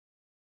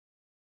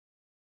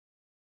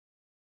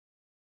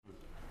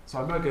So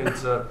I'm now going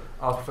to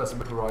ask Professor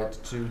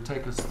Micklewright to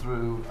take us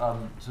through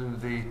to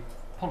the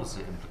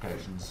policy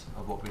implications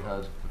of what we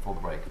heard before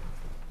the break.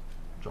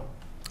 John.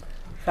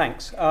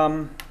 Thanks.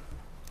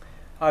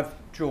 I've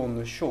drawn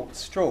the short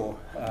straw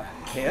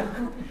here.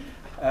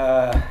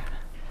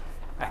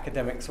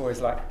 Academics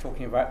always like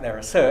talking about their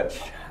research,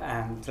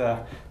 and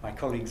my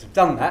colleagues have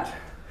done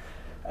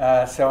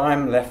that. So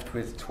I'm left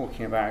with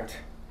talking about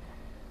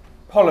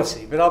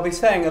policy. But I'll be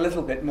saying a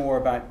little bit more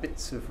about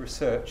bits of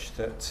research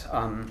that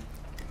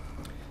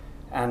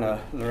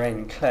Anna, Lorraine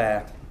and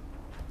Claire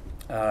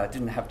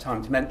didn't have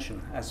time to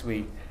mention as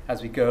we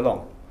go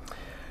along.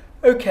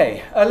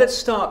 Okay, let's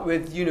start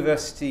with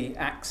university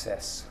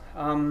access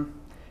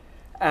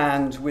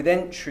and with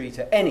entry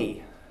to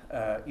any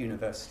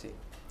university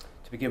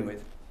to begin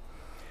with.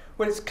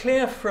 Well, it's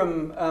clear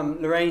from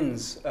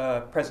Lorraine's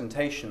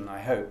presentation,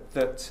 I hope,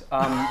 that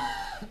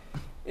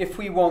if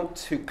we want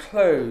to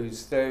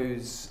close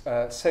those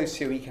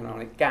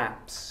socio-economic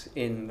gaps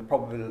in the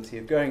probability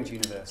of going to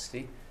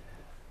university,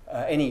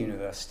 any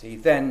university,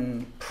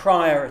 then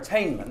prior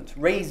attainment,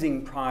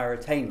 raising prior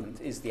attainment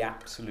is the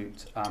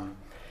absolute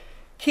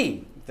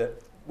key.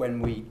 That when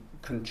we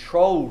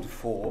controlled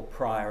for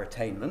prior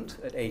attainment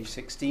at age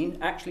 16,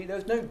 actually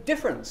there's no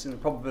difference in the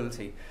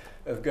probability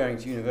of going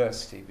to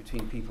university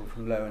between people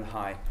from low and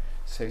high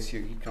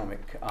socioeconomic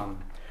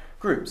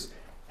groups.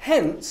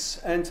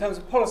 Hence, in terms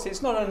of policy,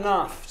 it's not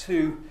enough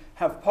to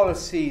have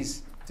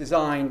policies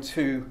designed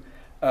to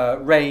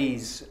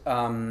raise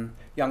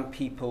young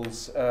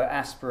people's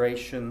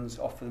aspirations,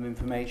 offer them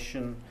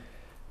information,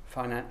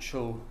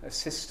 financial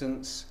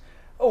assistance,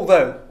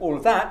 although all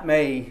of that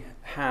may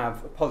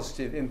have a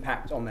positive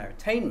impact on their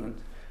attainment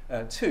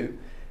too,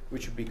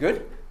 which would be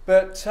good.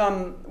 But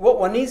what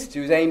one needs to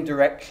do is aim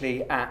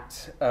directly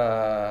at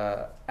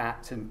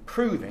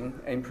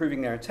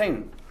improving their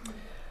attainment.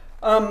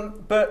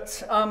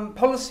 But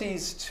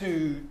policies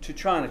to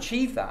try and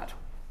achieve that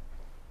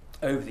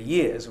over the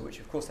years, of which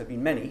of course there have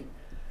been many,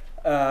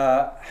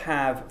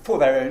 have,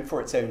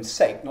 for its own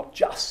sake, not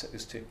just so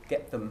as to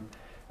get them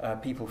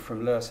people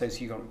from lower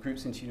socioeconomic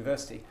groups into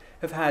university,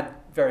 have had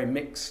very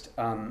mixed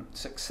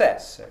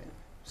success. So,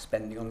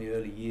 spending on the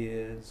early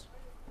years,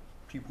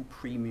 pupil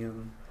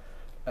premium,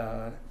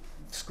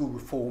 school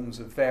reforms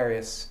of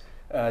various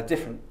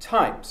different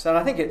types. And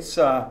I think it's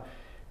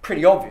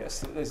pretty obvious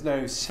that there's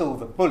no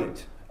silver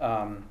bullet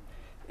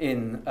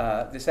in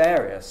this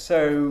area.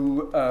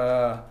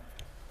 So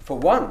for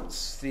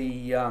once,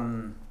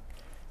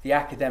 the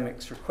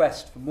academics'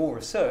 request for more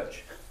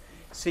research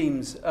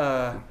seems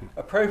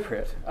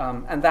appropriate,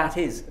 and that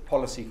is a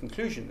policy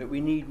conclusion, that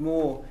we need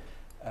more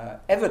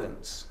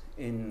evidence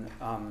in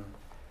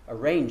a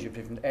range of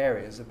different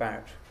areas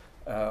about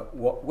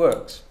what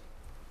works.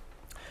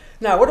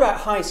 Now, what about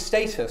high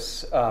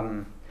status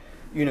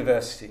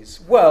universities?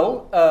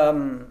 Well,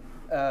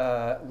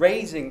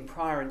 raising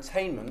prior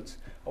attainment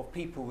of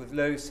people with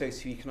low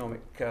socioeconomic,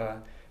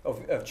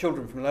 of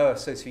children from lower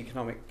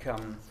socioeconomic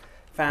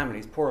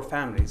families, poorer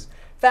families,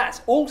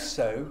 that's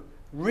also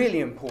really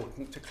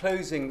important to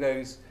closing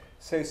those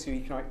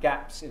socioeconomic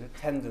gaps in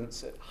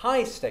attendance at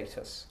high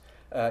status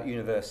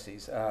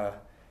universities, a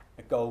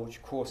goal which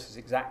of course is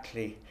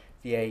exactly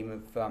the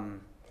aim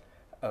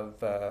of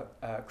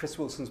Chris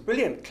Wilson's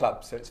Brilliant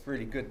Club, so it's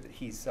really good that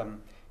he's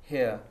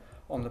here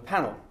on the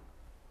panel.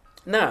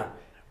 Now,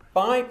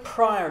 by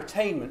prior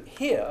attainment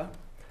here,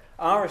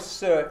 our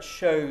research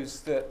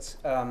shows that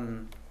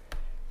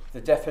the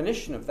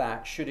definition of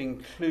that should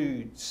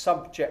include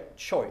subject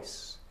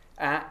choice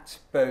at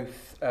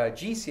both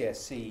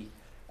GCSE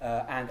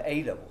and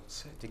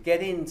A-levels. To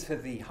get into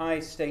the high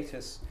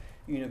status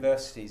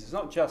universities, it's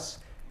not just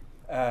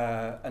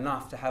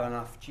enough to have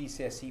enough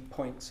GCSE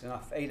points,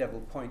 enough A-level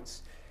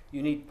points.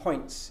 You need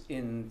points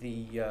in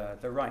the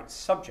right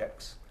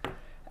subjects.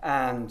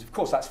 And of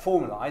course that's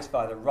formalised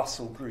by the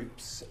Russell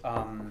Group's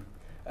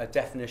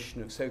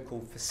definition of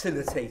so-called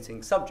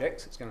facilitating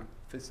subjects. It's going to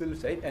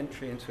facilitate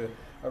entry into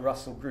a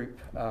Russell Group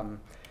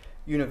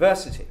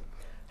university.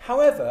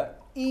 However,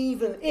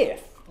 even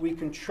if we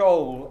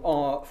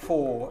control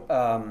for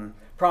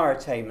prior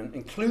attainment,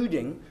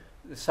 including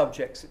the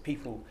subjects that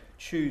people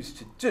choose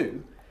to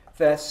do,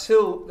 there's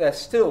still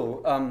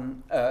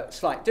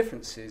slight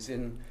differences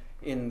in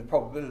the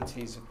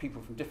probabilities of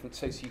people from different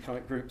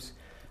socioeconomic groups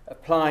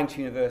applying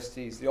to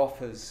universities, the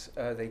offers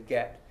they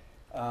get,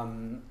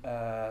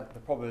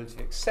 the probability of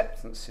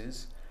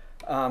acceptances.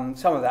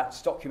 Some of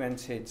that's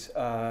documented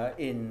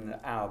in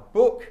our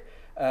book,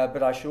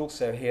 but I should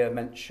also here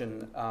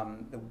mention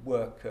the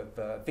work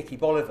of Vicky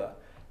Bolivar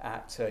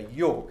at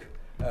York,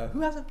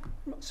 who has a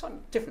slightly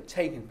different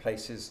take in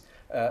places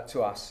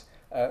to us,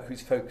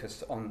 who's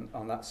focused on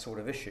that sort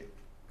of issue.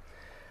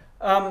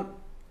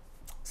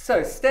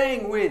 So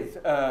staying with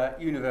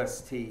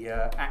university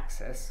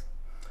access,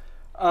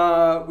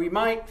 we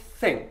might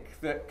think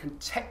that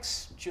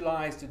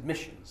contextualized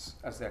admissions,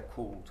 as they're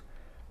called,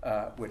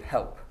 would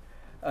help.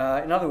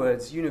 In other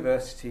words,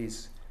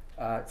 universities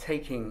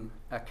taking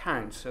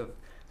account of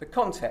the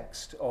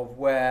context of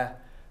where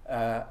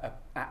an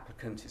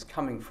applicant is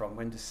coming from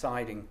when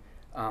deciding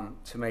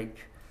to make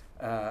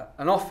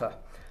an offer,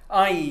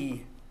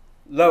 i.e.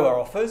 lower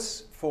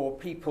offers for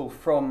people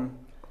from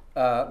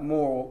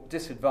more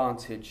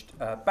disadvantaged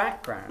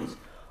backgrounds,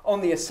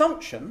 on the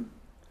assumption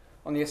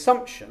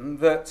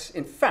that,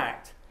 in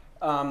fact,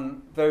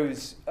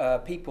 those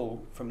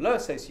people from lower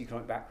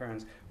socioeconomic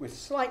backgrounds with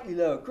slightly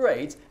lower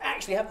grades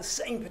actually have the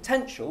same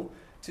potential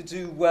to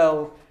do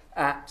well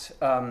at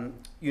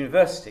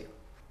university.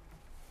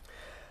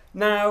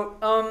 Now,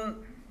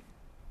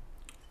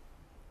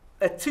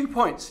 there are 2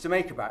 points to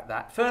make about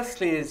that.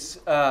 Firstly is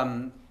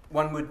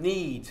one would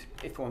need,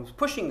 if one was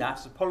pushing that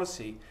as a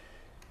policy,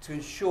 to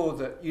ensure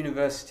that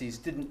universities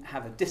didn't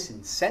have a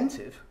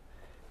disincentive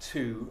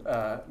to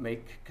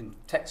make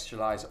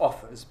contextualised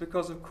offers,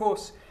 because, of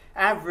course,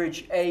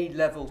 average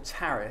A-level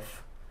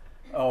tariff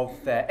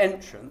of their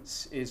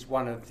entrance is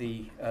one of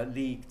the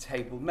league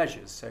table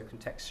measures, so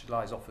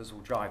contextualised offers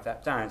will drive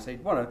that down. So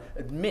you'd want to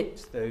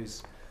admit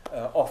those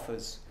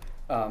offers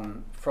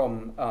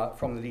from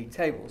the league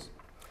tables.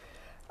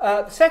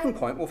 The second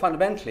point, more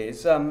fundamentally,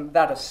 is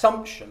that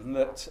assumption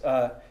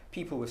that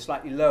people with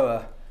slightly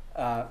lower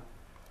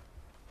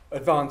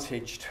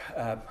advantaged,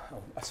 a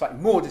slightly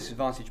more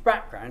disadvantaged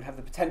background have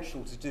the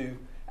potential to do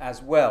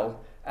as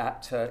well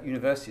at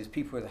university as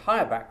people with a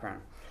higher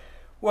background.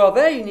 Well,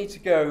 there you need to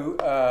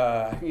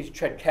go, you need to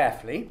tread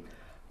carefully.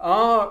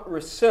 Our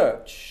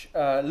research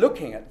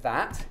looking at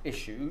that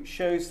issue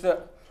shows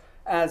that,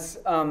 as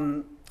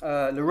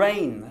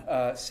Lorraine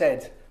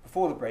said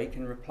before the break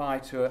in reply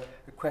to a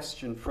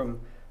question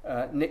from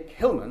Nick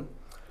Hillman,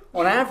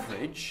 on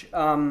average,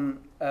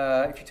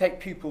 if you take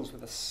pupils with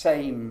the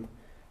same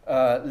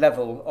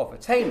level of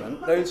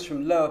attainment, those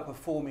from lower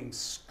performing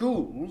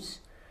schools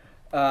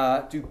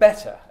do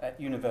better at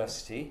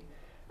university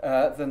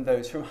than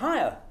those from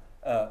higher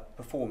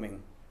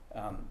performing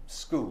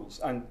schools.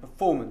 And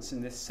performance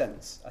in this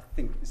sense, I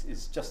think,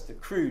 is just a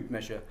crude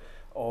measure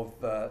of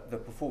the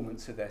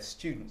performance of their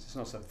students. It's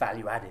not a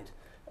value-added.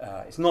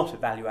 It's not a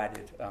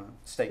value-added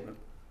statement.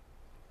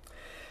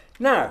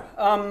 Now,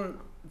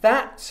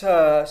 that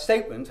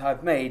statement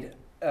I've made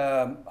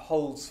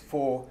holds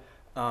for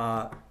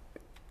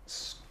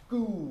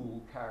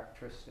school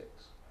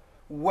characteristics,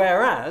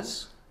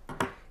 whereas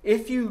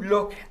if you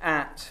look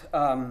at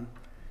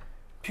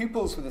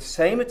pupils with the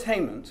same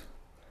attainment,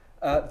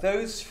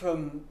 those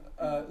from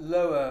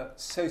lower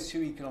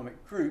socioeconomic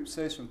groups,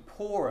 those from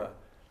poorer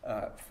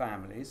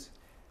families,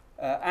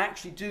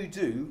 actually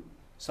do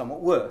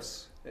somewhat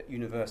worse at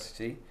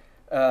university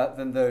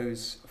than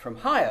those from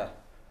higher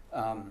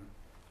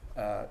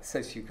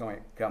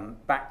socioeconomic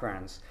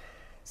backgrounds.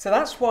 So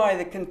that's why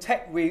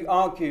we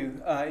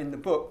argue in the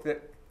book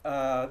that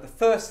the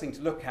first thing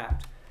to look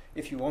at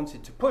if you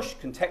wanted to push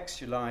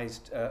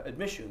contextualised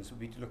admissions would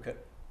be to look at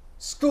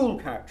school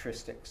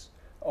characteristics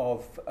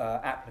of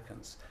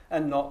applicants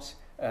and not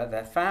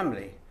their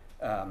family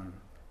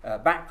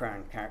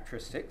background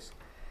characteristics.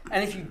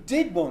 And if you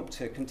did want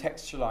to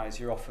contextualise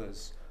your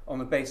offers on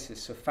the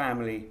basis of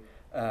family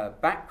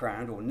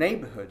background or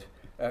neighbourhood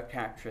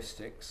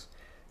characteristics,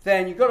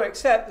 then you've got to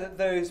accept that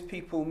those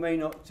people may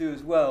not do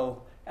as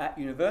well at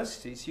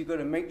university. So you've got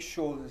to make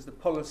sure there's the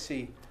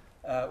policy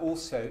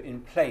also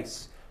in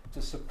place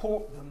to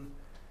support them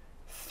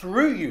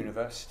through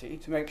university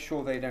to make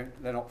sure they're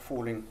not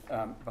falling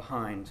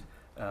behind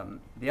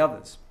the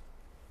others.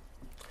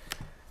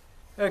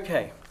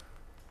 Okay.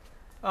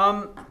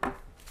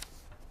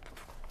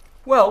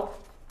 Well,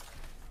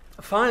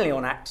 finally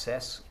on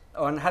access,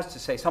 one has to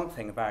say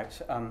something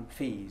about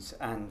fees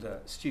and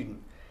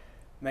student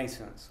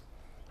maintenance.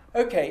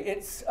 Okay,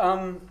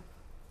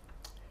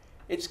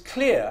 it's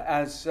clear,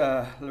 as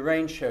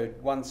Lorraine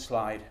showed one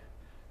slide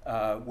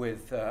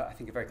with, I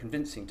think, a very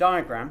convincing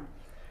diagram,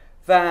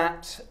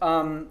 that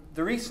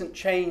the recent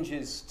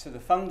changes to the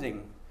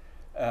funding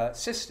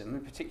system,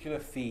 in particular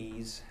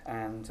fees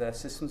and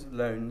systems of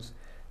loans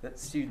that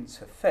students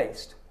have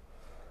faced,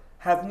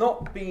 have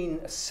not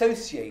been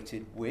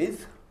associated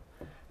with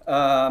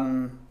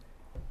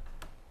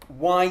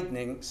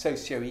widening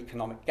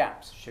socio-economic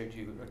gaps. I showed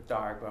you a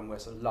diagram where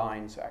the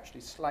lines are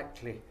actually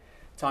slightly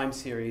time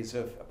series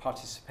of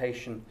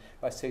participation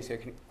by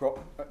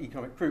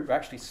socio-economic group are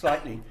actually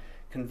slightly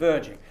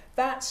converging.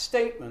 That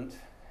statement,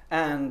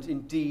 and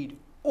indeed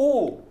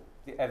all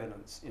the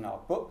evidence in our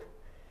book,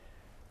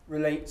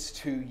 relates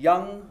to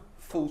young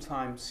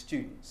full-time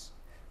students.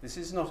 This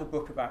is not a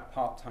book about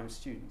part-time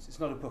students. It's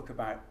not a book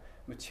about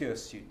mature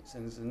students,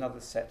 and there's another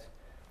set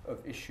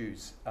of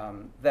issues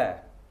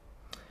there.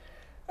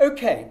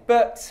 Okay,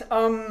 but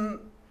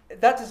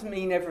that doesn't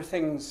mean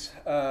everything's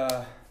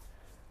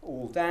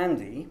all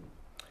dandy,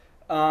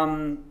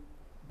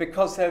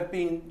 because there have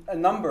been a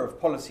number of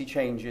policy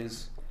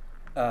changes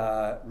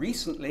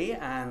recently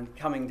and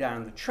coming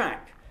down the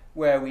track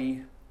where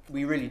we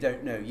really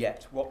don't know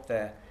yet what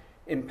their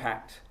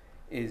impact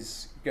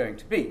is going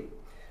to be.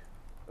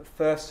 The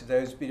first of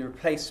those would be the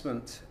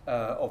replacement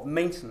of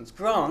maintenance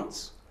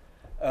grants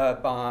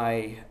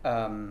by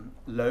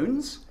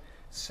loans.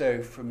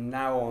 So from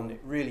now on, it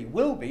really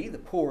will be the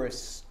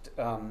poorest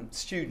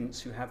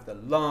students who have the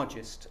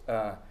largest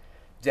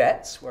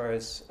debts,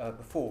 whereas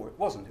before it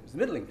wasn't. It was the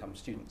middle-income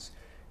students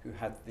who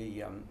had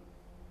the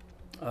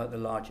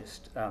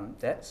largest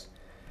debts.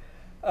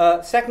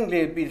 Secondly,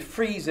 it would be the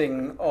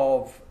freezing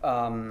of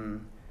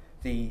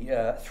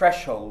the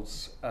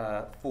thresholds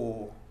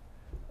for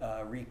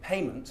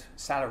repayment,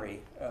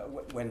 salary,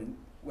 when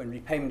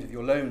repayment of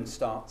your loan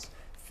starts,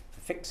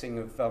 fixing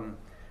of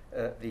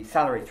the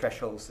salary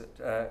thresholds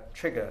that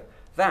trigger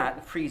that,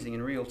 the freezing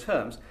in real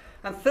terms.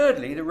 And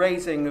thirdly, the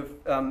raising of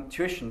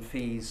tuition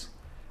fees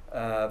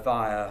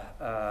via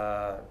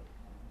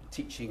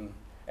teaching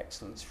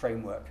excellence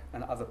framework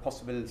and other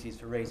possibilities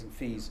for raising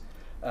fees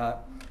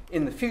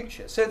in the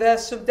future. So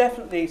there's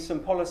definitely some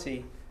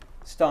policy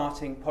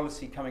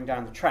coming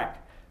down the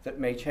track that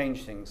may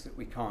change things that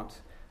we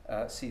can't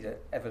see the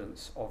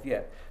evidence of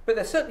yet. But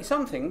there's certainly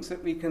some things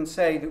that we can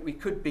say that we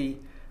could be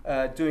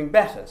doing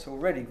better, so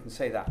already we can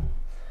say that.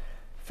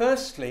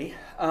 Firstly,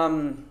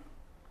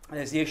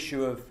 there's the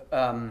issue of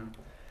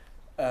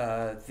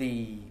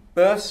the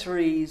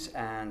bursaries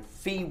and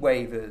fee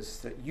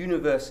waivers that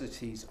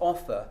universities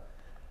offer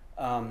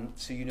to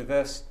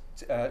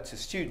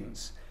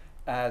students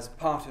as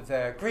part of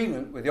their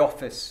agreement with the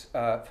Office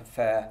for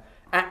Fair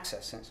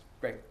Access. And it's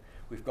great.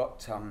 We've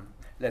got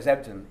Les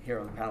Ebdon here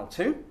on the panel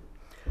too.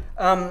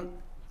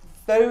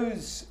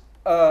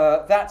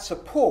 That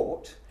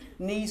support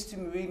needs to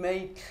be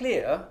made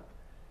clear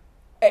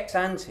ex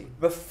ante,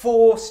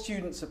 before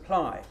students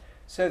apply,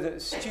 so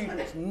that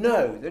students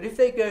know that if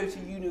they go to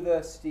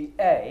University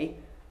A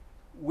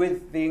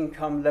with the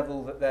income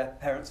level that their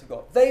parents have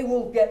got, they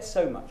will get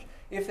so much.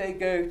 If they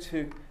go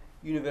to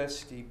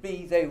University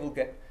B, they will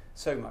get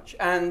so much.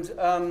 And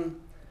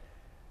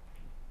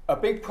a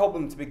big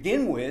problem to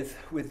begin with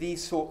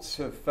these sorts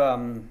of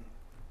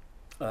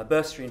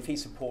bursary and fee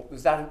support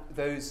was that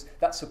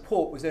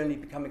support was only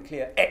becoming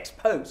clear ex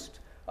post,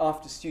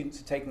 after students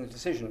had taken the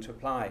decision to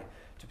apply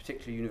to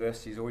particular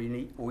universities or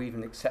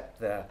even accept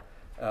their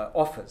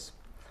offers.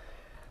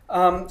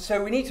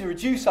 So we need to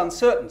reduce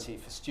uncertainty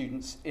for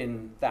students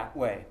in that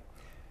way.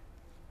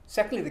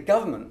 Secondly, the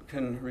government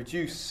can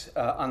reduce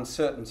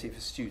uncertainty for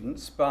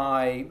students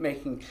by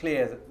making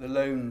clear that the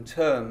loan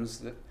terms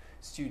that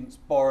students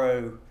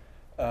borrow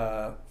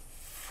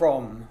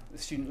from the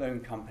student loan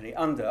company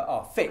under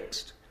are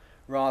fixed,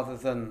 rather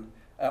than,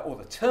 or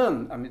the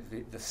term, I mean,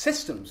 the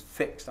system's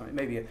fixed. I mean,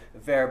 maybe a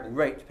variable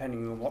rate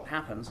depending on what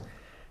happens,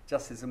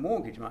 just as a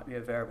mortgage might be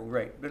a variable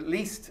rate, but at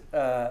least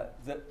the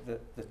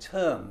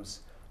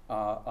terms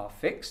are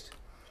fixed.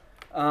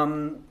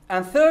 And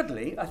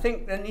thirdly, I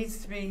think there needs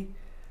to be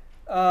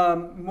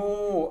another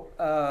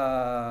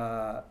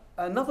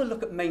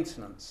look at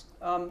maintenance.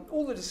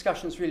 All the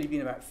discussion's really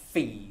been about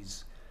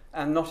fees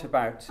and not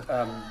about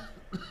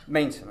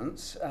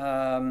maintenance,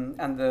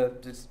 and the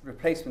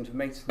replacement of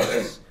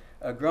maintenance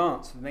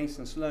grants, the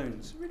maintenance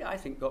loans, really I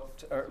think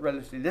got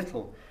relatively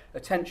little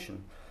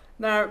attention.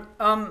 Now,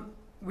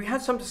 we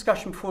had some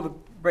discussion before the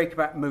break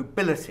about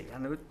mobility,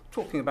 and they were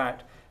talking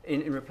about,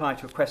 in reply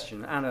to a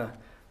question, Anna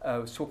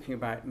was talking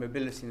about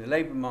mobility in the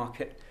labour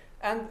market,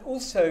 and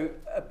also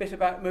a bit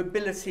about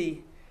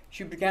mobility.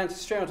 She began to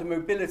stray onto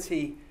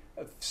mobility,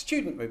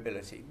 student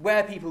mobility,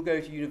 where people go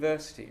to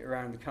university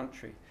around the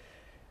country.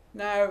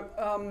 Now,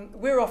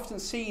 we're often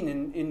seen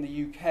in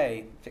the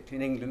UK,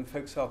 particularly in England,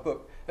 Focus Our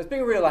Book, as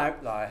being a real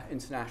outlier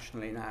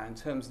internationally now in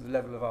terms of the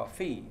level of our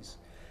fees.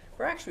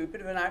 We're actually a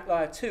bit of an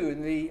outlier too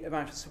in the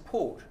amount of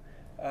support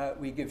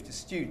we give to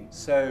students.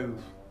 So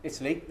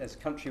Italy, there's a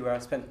country where I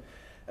spent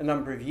a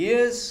number of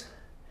years,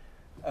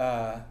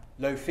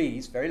 low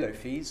fees, very low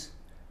fees,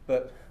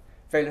 but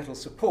very little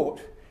support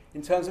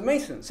in terms of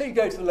maintenance. So you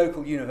go to the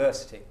local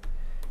university.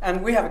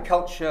 And we have a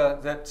culture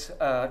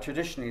that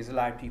traditionally has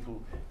allowed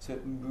people to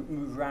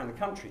move around the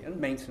country, and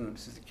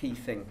maintenance is the key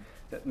thing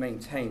that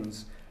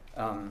maintains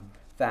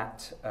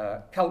that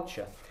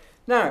culture.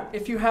 Now,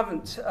 if you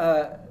haven't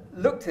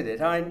looked at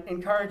it, I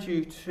encourage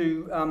you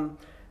to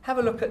have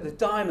a look at the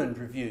Diamond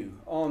Review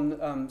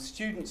on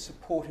student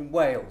support in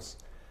Wales,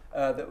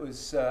 that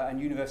was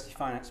and university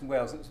finance in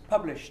Wales. It was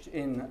published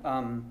in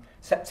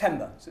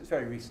September, so it's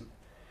very recent.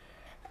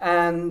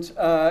 And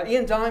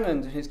Ian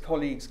Diamond and his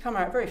colleagues come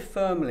out very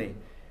firmly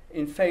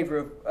in favour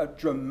of a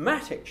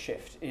dramatic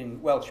shift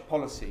in Welsh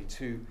policy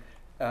to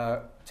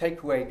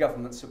take away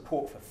government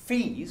support for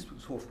fees,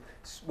 because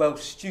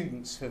Welsh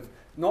students have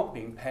not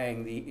been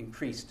paying the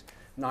increased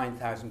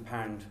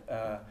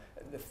 £9,000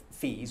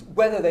 fees,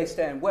 whether they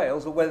stay in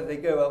Wales or whether they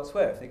go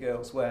elsewhere. If they go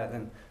elsewhere,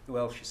 then the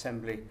Welsh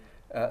Assembly,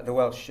 the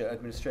Welsh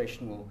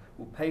administration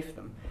will pay for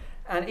them.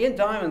 And Ian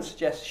Diamond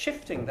suggests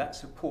shifting that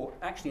support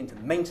actually into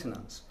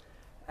maintenance.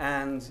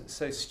 And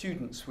so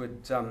students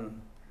would,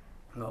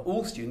 well,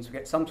 all students would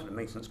get some sort of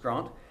maintenance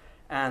grant,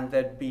 and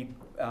there'd be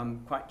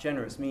quite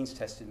generous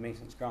means-tested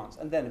maintenance grants,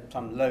 and then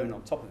some loan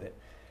on top of it,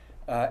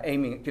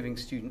 aiming at giving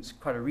students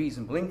quite a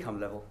reasonable income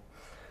level.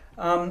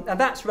 And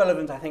that's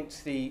relevant, I think,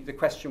 to the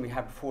question we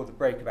had before the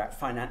break about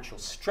financial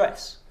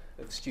stress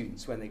of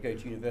students when they go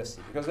to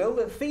university, because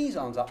although the fees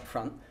aren't up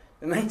front,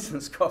 the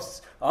maintenance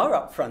costs are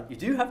up front. You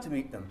do have to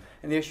meet them.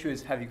 And the issue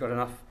is, have you got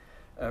enough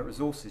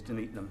resources to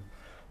meet them?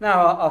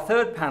 Now, our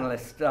third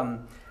panellist,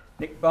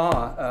 Nick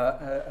Barr,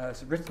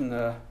 has written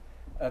a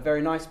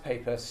very nice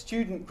paper,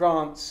 Student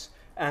Grants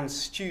and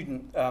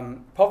Student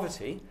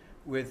Poverty,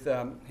 with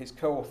his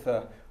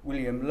co-author,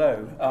 William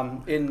Lowe,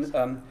 in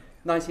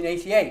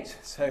 1988.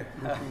 So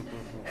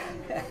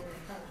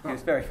he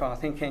was very far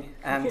thinking.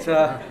 And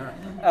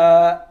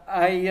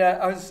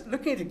I was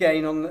looking at it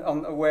again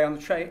on the way on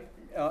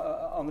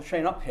the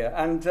train up here,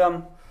 and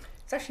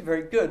it's actually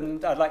very good,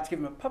 and I'd like to give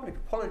him a public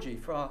apology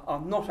for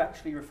our not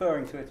actually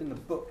referring to it in the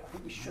book. I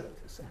think we should.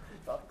 It's a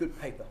good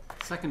paper.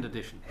 Second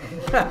edition.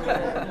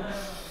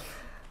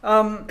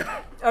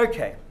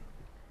 Okay,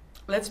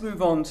 let's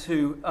move on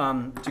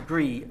to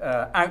degree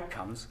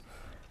outcomes.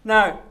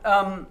 Now,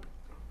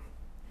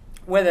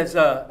 where there's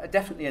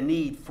definitely a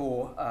need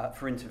for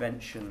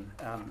intervention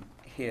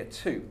here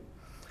too.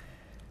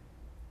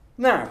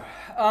 Now,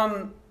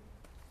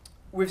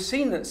 we've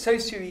seen that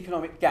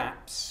socio-economic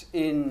gaps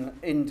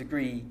in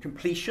degree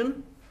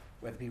completion,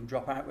 whether people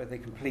drop out, whether they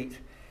complete,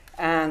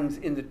 and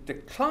in the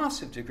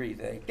class of degree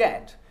they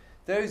get,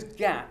 those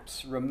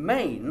gaps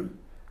remain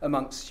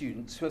amongst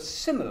students who are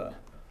similar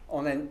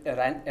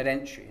at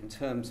entry in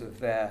terms of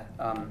their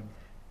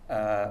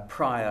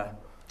prior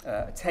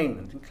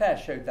attainment. And Claire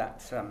showed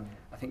that,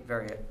 I think,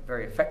 very,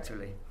 very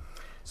effectively.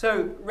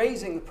 So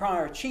raising the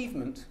prior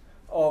achievement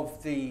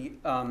of the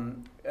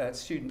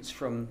students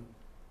from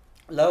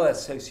lower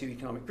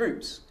socioeconomic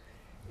groups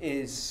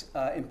is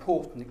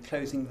important in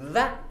closing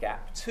that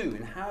gap too,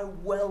 in how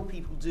well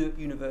people do at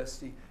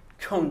university,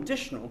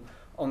 conditional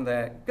on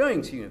their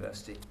going to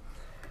university.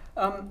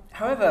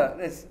 However,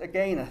 there's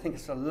again, I think,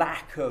 it's a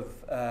lack of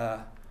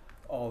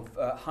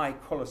high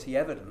quality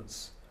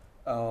evidence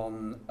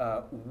on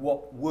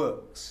what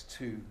works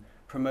to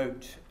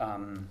promote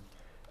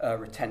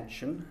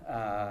retention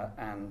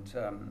and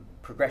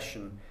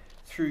progression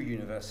through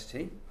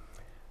university,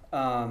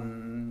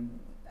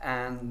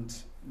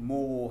 and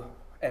more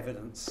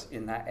evidence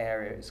in that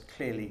area is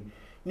clearly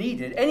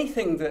needed.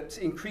 Anything that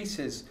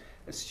increases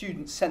a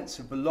student's sense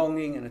of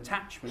belonging and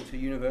attachment to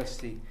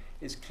university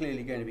is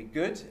clearly going to be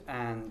good,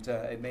 and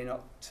it may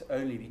not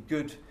only be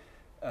good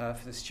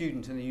for the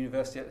student and the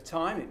university at the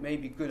time, it may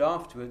be good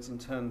afterwards in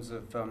terms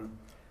of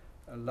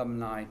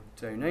alumni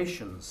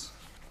donations.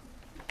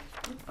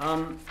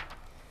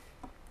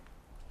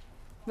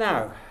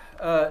 Now,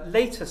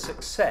 later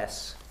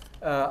success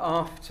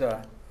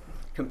after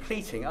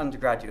completing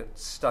undergraduate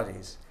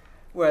studies,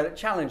 where the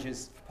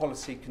challenges for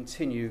policy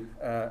continue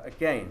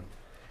again.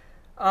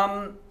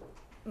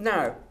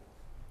 Now,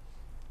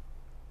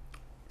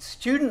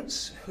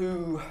 students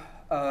who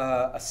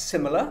are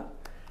similar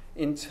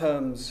in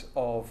terms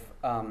of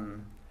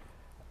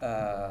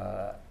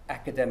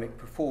academic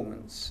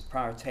performance,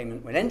 prior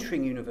attainment when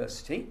entering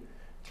university,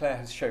 Claire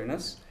has shown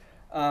us,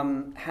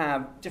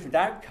 have different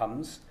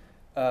outcomes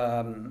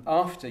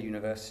after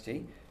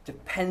university,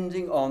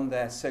 depending on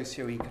their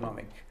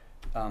socio-economic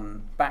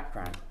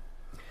background.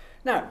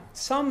 Now,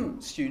 some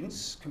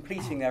students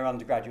completing their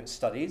undergraduate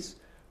studies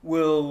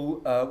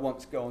will want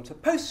to go on to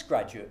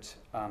postgraduate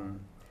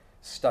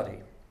study.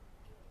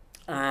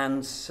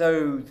 And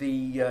so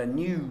the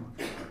new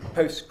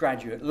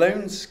postgraduate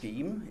loan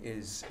scheme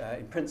is,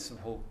 in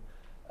principle,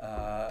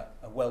 a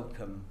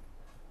welcome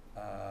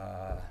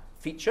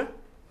feature,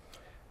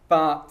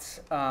 but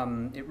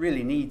it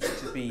really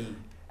needs to be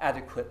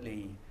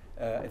adequately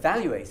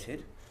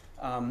evaluated.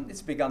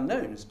 It's a big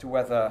unknown as to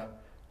whether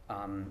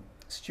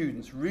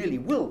students really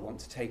will want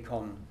to take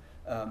on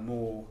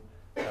more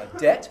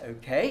debt.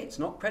 Okay, it's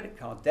not credit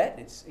card debt,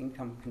 it's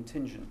income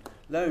contingent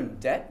loan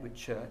debt,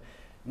 which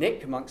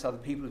Nick, amongst other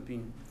people, has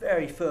been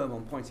very firm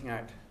on pointing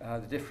out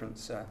the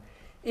difference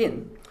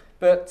in.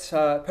 But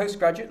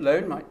postgraduate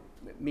loan might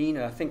mean,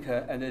 I think,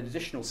 an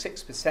additional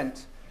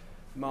 6%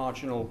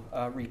 marginal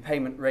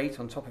repayment rate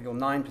on top of your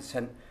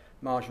 9%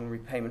 marginal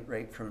repayment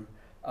rate from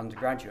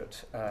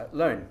undergraduate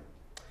loan.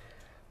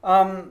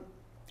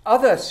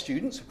 Other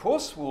students, of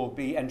course, will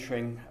be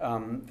entering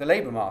the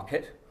labour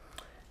market,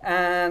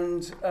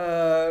 and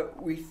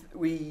we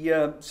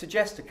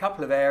suggest a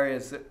couple of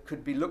areas that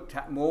could be looked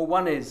at more.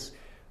 One is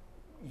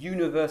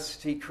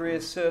university career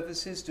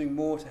services, doing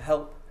more to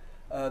help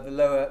the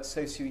lower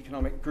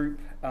socioeconomic group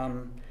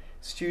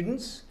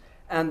students.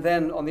 And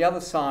then on the other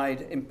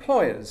side,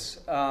 employers.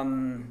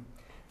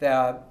 There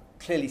are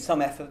clearly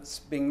some efforts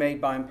being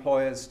made by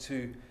employers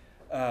to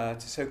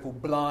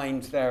so-called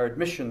blind their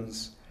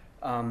admissions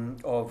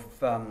of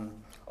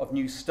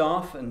new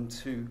staff and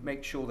to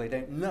make sure they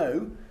don't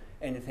know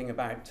anything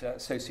about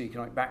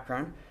socioeconomic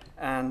background.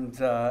 And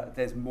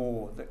there's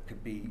more that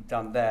could be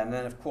done there. And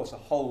then, of course, a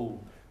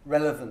whole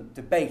relevant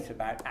debate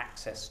about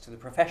access to the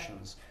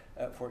professions,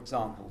 for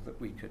example, that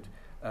we could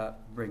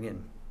bring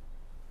in.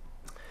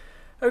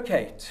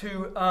 Okay,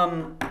 to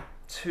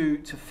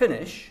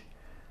finish,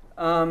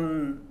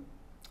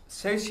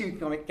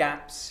 socioeconomic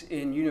gaps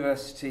in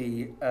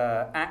university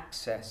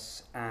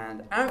access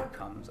and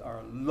outcomes are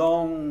a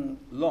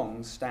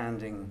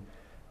long-standing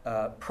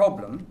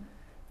problem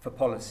for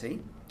policy,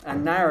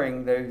 and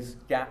narrowing those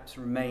gaps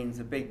remains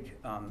a big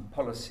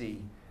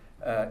policy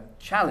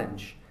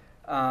challenge.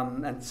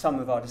 And some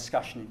of our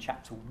discussion in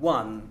Chapter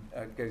 1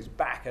 goes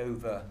back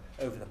over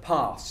the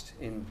past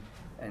in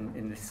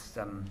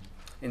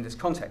this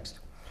context.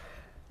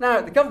 Now,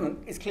 the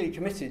government is clearly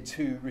committed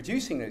to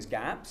reducing those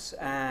gaps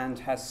and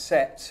has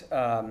set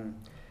a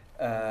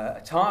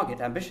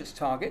ambitious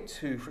target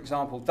to, for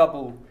example,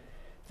 double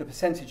the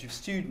percentage of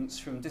students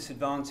from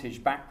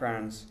disadvantaged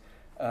backgrounds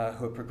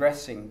who are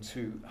progressing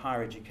to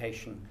higher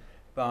education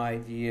by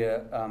the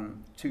year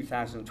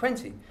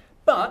 2020.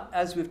 But,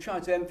 as we've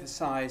tried to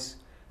emphasise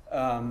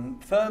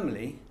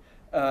firmly,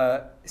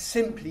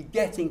 simply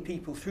getting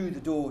people through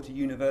the door to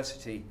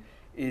university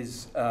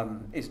is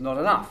not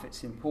enough.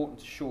 It's important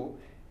to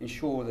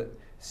ensure that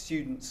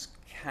students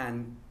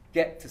can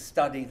get to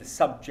study the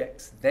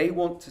subjects they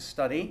want to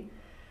study,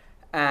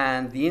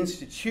 and the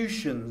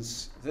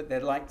institutions that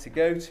they'd like to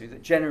go to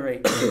that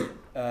generate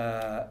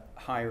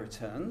high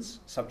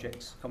returns,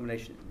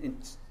 combination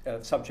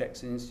of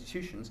subjects and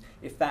institutions,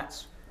 if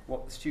that's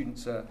what the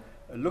students are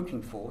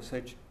looking for.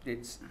 So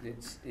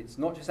it's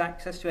not just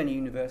access to any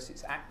university,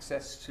 it's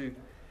access to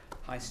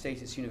high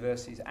status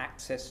universities,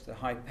 access to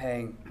high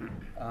paying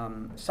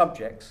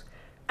subjects,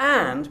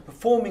 and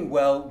performing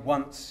well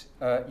once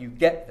you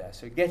get there.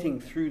 So getting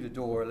through the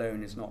door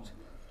alone is not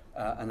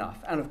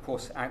enough. And of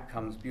course,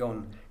 outcomes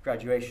beyond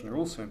graduation are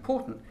also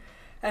important.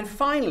 And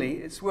finally,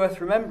 it's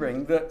worth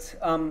remembering that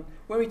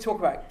when we talk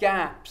about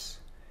gaps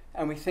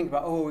and we think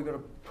about, we've got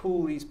to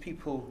pull these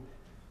people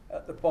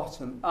at the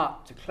bottom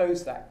up to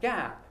close that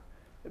gap,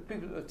 the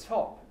people at the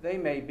top, they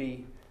may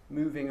be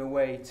moving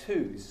away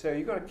too. So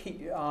you've got to keep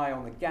your eye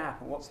on the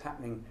gap and what's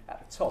happening at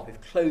the top, if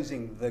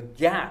closing the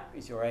gap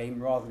is your aim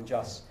rather than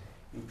just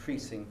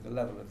increasing the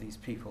level of these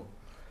people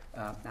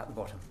at the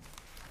bottom.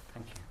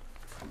 Thank you.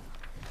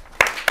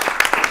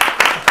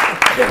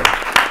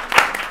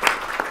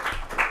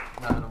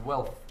 Now, in a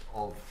wealth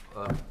of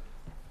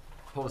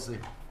policy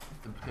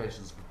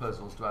implications,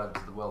 proposals to add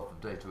to the wealth of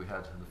data we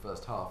had in the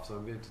first half, so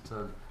I'm going to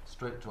turn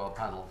straight to our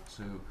panel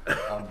to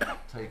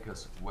take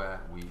us where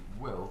we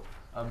will.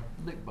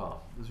 Nick Barr,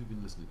 as you've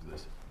been listening to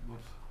this, what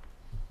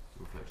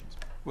reflections?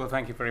 Well,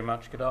 thank you very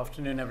much. Good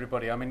afternoon,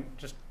 everybody. I mean,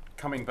 just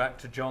coming back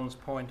to John's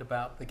point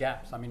about the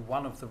gaps, I mean,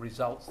 one of the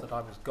results that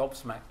I was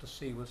gobsmacked to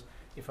see was,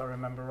 if I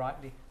remember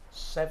rightly,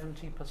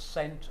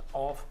 70%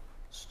 of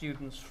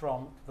students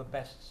from the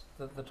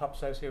top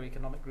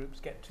socioeconomic groups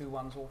get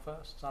 2-1s or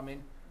firsts. I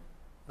mean,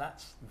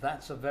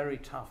 that's a very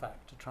tough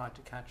act to try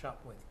to catch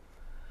up with.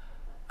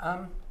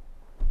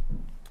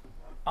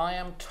 I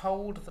am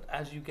told that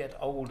as you get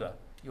older,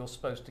 you're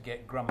supposed to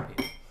get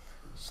grumpier.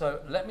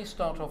 So let me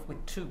start off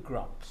with 2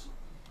 grumps.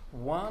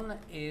 One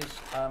is,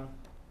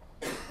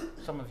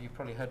 some of you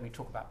probably heard me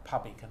talk about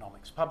pub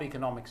economics. Pub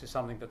economics is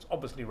something that's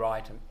obviously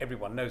right and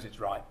everyone knows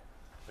it's right,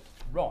 but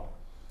it's wrong.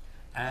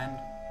 And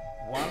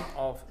one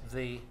of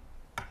the,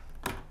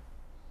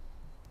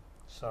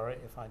 sorry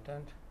if I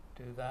don't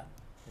do that,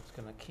 it's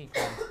going to keep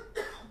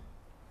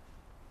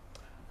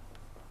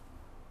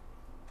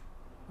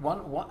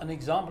on. An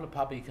example of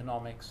pub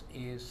economics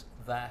is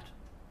that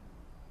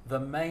the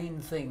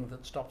main thing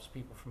that stops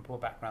people from poor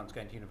backgrounds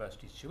going to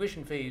university is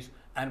tuition fees,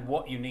 and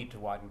what you need to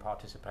widen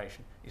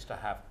participation is to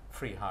have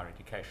free higher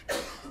education.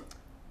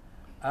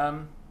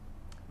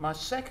 My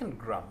second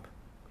grump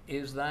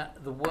is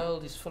that the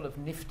world is full of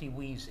nifty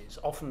wheezes,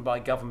 often by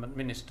government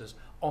ministers,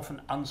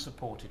 often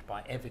unsupported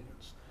by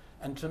evidence.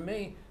 And to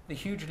me, the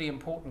hugely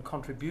important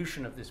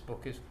contribution of this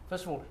book is,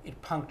 first of all,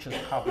 it punctures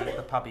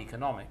the pub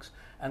economics,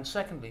 and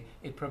secondly,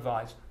 it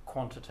provides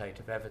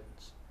quantitative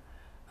evidence.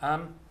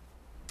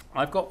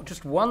 I've got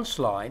just one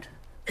slide.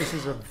 This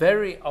is a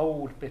very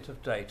old bit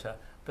of data,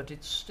 but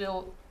it's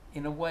still,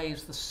 in a way,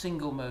 is the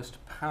single most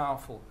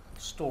powerful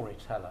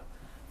storyteller.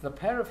 The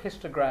pair of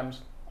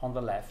histograms on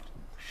the left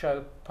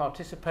show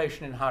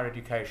participation in higher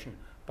education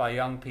by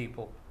young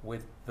people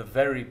with the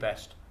very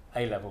best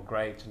A-level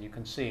grades, and you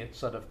can see it's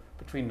sort of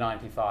between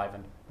 95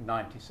 and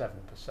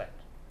 97%.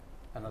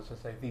 And as I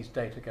say, these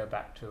data go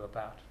back to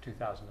about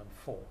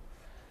 2004.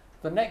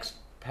 The next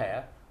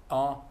pair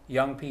are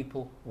young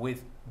people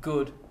with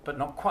good, but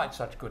not quite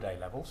such good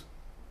A-levels.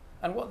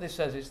 And what this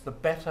says is the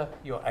better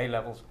your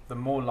A-levels, the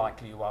more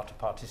likely you are to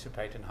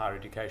participate in higher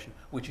education,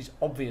 which is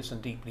obvious and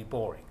deeply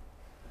boring.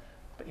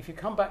 But if you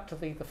come back to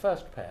the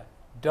first pair,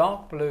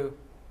 dark blue,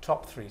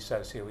 top 3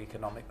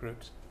 socioeconomic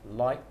groups,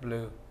 light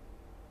blue,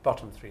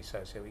 bottom 3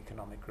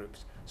 socioeconomic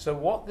groups. So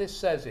what this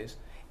says is,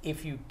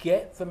 if you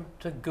get them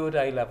to good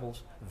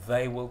A-levels,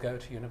 they will go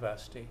to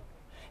university.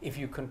 If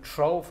you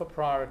control for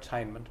prior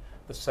attainment,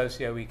 the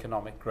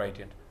socioeconomic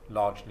gradient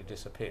largely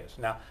disappears.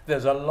 Now,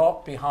 there's a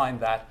lot behind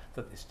that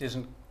this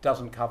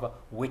doesn't cover,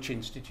 which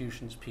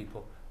institutions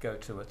people go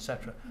to,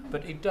 etc.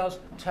 But it does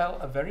tell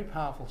a very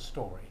powerful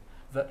story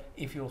that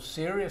if you're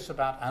serious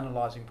about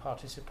analysing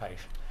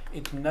participation,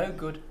 it's no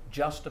good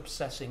just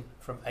obsessing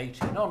from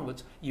 18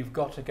 onwards. You've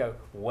got to go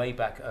way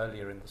back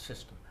earlier in the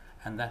system.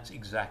 And that's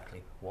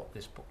exactly what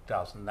this book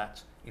does, and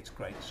that's its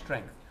great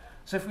strength.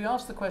 So if we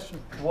ask the question,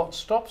 what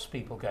stops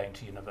people going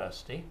to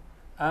university?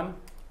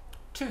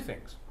 Two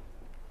things: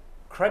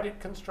 credit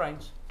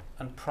constraints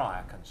and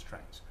prior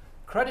constraints.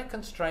 Credit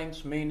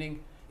constraints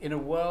meaning in a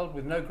world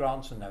with no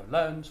grants and no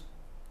loans,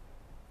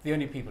 the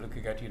only people who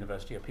could go to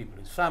university are people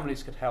whose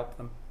families could help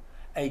them.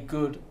 A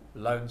good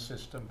loan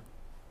system,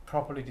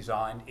 properly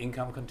designed,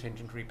 income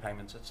contingent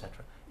repayments,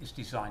 etc., is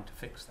designed to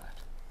fix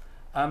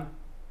that.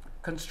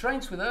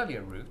 Constraints with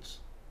earlier routes: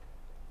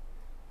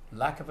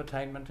 lack of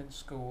attainment in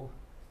school,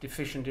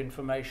 deficient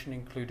information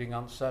including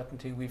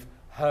uncertainty. We've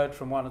heard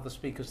from one of the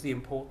speakers the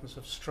importance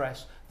of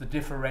stress, the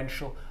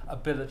differential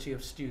ability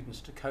of students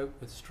to cope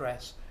with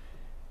stress.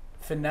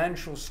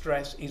 Financial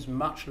stress is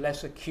much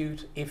less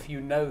acute if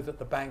you know that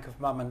the bank of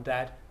mum and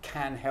dad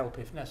can help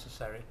if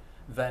necessary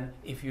than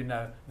if you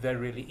know there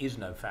really is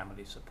no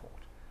family support.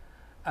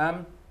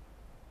 And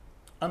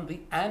the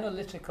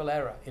analytical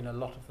error in a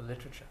lot of the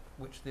literature,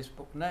 which this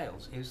book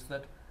nails, is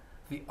that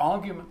the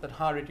argument that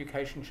higher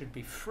education should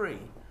be free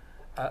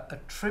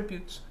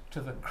attributes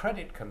to the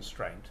credit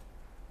constraint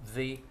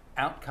the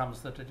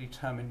outcomes that are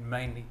determined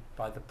mainly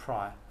by the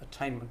prior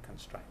attainment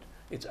constraint.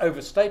 It's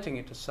overstating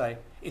it to say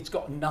it's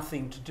got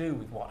nothing to do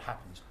with what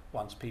happens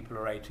once people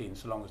are 18,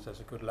 so long as there's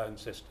a good loan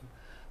system.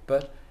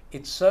 But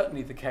it's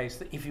certainly the case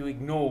that if you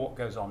ignore what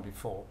goes on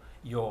before,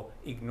 you're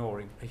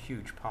ignoring a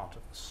huge part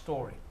of the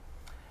story.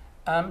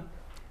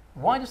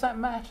 Why does that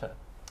matter?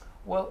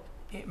 Well,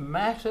 it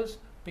matters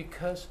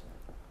because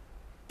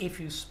if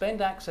you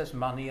spend access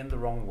money in the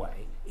wrong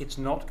way, it's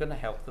not going to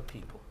help the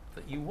people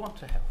that you want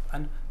to help.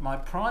 And my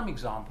prime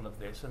example of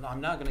this, and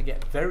I'm now going to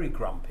get very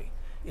grumpy,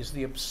 is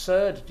the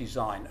absurd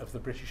design of the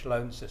British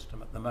loan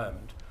system at the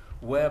moment,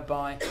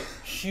 whereby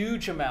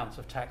huge amounts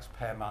of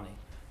taxpayer money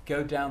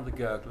go down the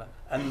gurgler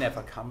and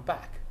never come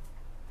back.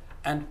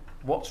 And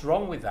what's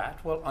wrong with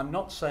that? Well, I'm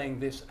not saying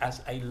this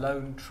as a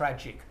loan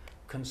tragic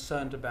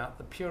concerned about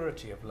the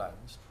purity of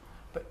loans,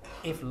 but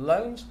if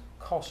loans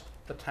cost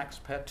the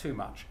taxpayer too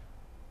much,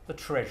 the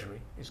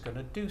Treasury is going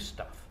to do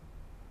stuff.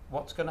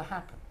 What's going to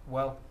happen?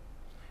 Well,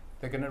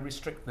 they're going to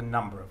restrict the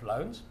number of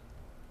loans,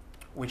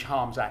 which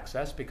harms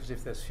access, because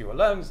if there's fewer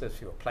loans, there's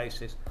fewer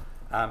places,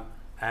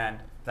 and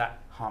that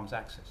harms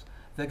access.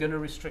 They're going to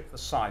restrict the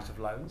size of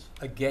loans,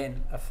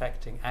 again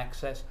affecting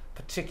access,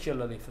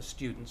 particularly for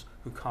students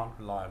who can't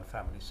rely on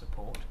family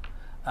support.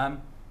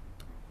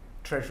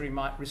 Treasury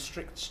might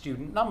restrict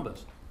student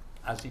numbers,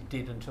 as it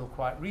did until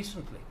quite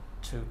recently,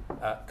 to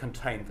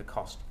contain the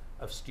cost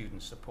of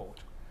student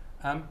support.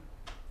 And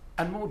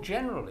more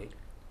generally,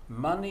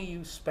 money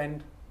you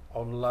spend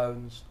on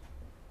loans,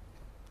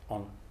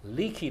 on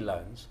leaky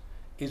loans,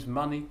 is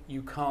money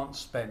you can't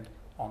spend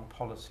on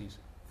policies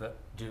that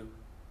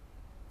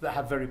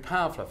have very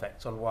powerful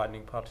effects on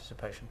widening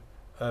participation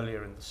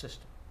earlier in the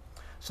system.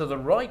 So the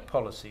right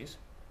policies,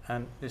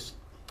 and this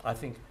I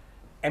think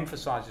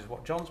emphasises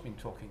what John's been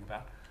talking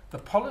about, the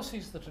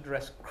policies that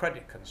address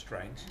credit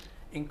constraints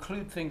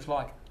include things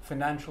like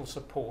financial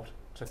support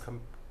to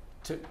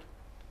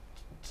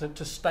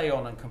stay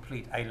on and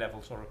complete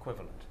A-levels or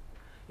equivalent.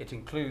 It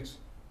includes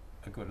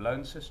a good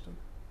loan system.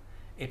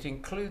 It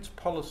includes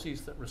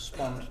policies that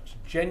respond to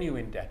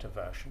genuine debt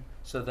aversion,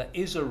 so there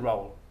is a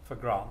role for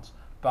grants,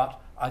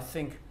 but I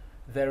think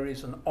there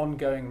is an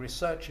ongoing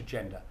research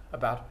agenda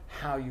about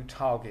how you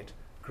target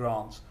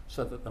grants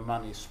so that the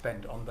money is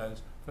spent on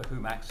those for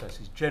whom access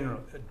is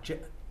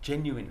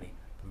genuinely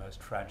the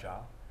most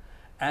fragile.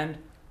 And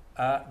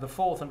the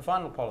fourth and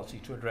final policy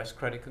to address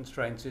credit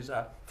constraints is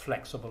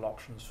flexible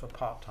options for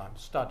part-time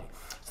study.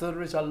 So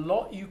there is a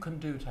lot you can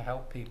do to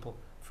help people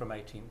from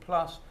 18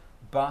 plus,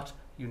 but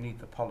you need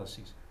the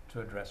policies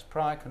to address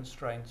prior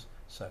constraints,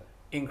 so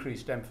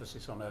increased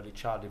emphasis on early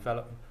child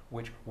development,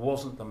 which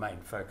wasn't the main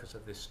focus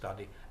of this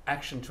study,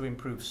 action to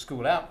improve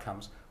school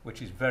outcomes,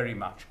 which is very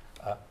much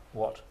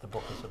what the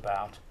book is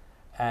about,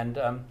 and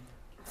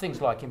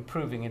things like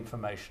improving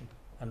information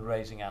and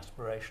raising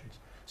aspirations.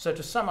 So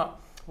to sum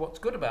up, what's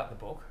good about the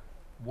book: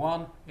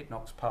 one, it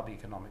knocks pub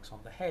economics on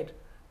the head.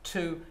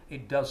 Two,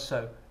 it does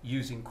so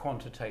using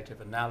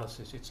quantitative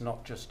analysis. It's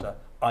not just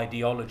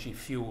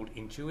ideology-fueled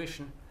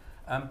intuition.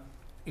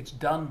 It's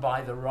done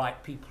by the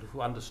right people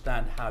who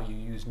understand how you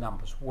use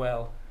numbers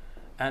well.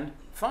 And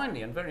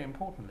finally, and very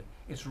importantly,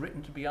 it's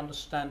written to be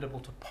understandable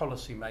to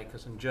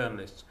policymakers and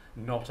journalists,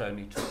 not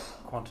only to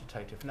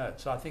quantitative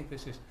nerds. So I think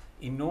this is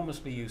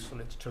enormously useful.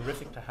 It's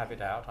terrific to have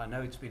it out. I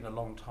know it's been a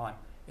long time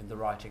in the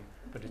writing,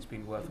 but it's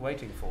been worth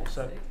waiting for.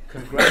 So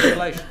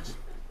congratulations.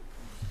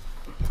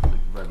 Thank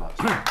you very much.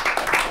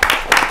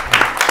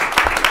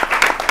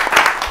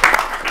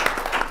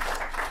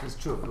 It's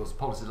true, of course,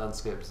 policy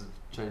landscapes have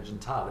changed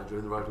entirely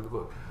during the writing of the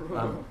book.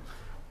 I'm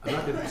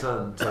now going to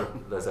turn to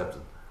Les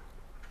Ebdon.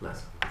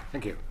 Les.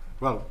 Thank you.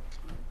 Well,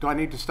 do I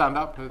need to stand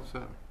up? Yeah,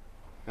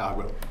 I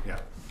will. Yeah.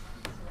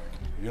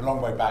 You're a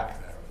long way back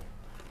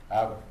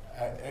there.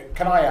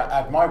 Can I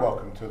add my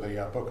welcome to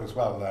the book as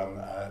well,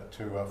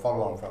 to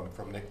follow on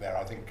from Nick there?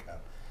 I think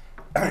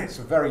it's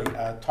a very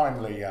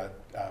timely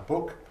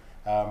book.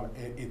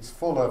 It's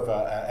full of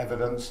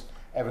evidence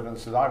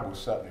that I will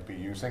certainly be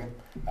using,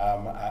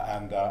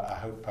 and I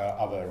hope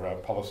other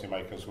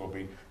policymakers will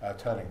be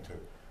turning to.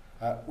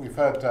 We've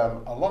heard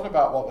a lot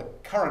about what the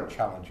current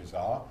challenges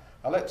are.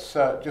 Let's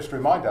just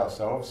remind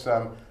ourselves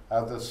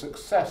the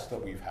success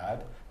that we've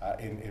had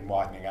in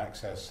widening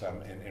access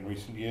in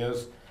recent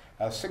years.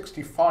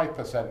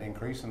 65%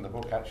 increase, and the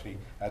book actually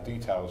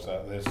details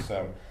this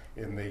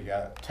in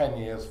the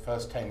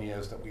first 10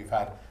 years that we've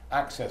had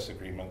access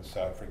agreements.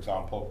 For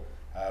example,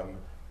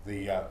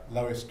 the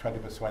lowest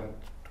 20%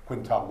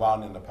 quintile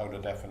 1 in the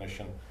polar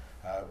definition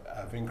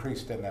have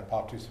increased in their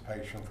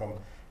participation from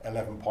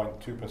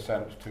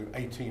 11.2% to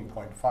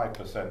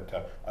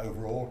 18.5%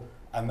 overall,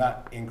 and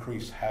that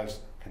increase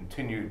has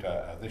continued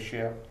this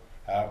year.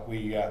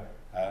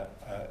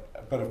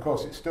 But of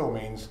course it still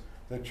means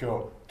that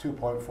you're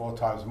 2.4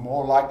 times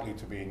more likely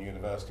to be in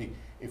university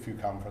if you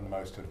come from the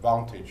most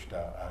advantaged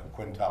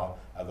quintile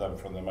than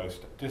from the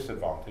most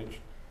disadvantaged.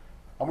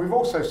 And we've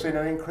also seen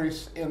an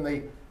increase in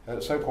the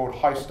so-called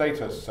high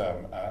status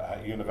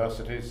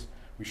universities.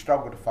 We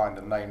struggle to find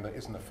a name that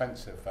isn't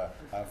offensive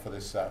for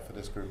this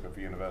group of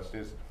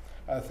universities.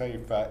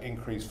 They've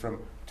increased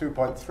from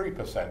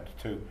 2.3%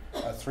 to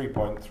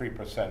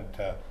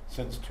 3.3%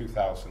 since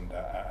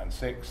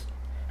 2006.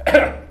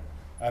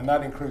 And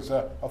that includes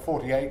a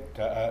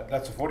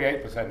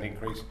 48%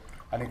 increase,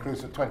 and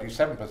includes a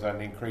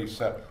 27% increase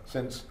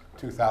since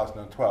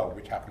 2012,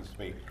 which happens to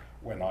be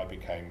when I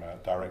became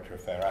Director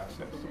of Fair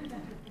Access.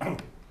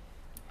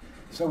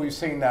 So we've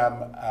seen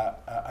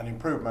an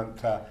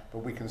improvement,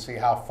 but we can see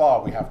how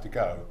far we have to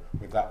go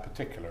with that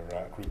particular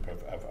group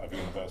of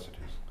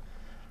universities.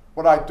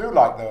 What I do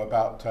like, though,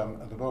 about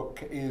the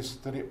book is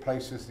that it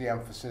places the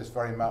emphasis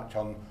very much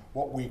on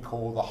what we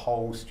call the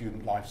whole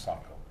student life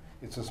cycle.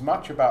 It's as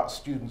much about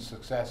student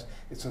success,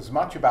 it's as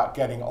much about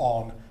getting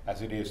on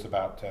as it is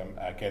about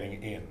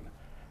getting in.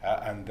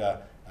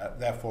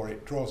 Therefore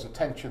it draws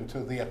attention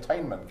to the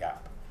attainment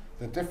gap,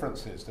 the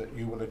differences that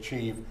you will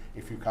achieve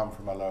if you come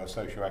from a lower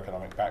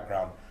socio-economic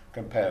background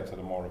compared to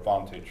the more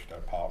advantaged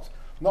parts.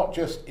 Not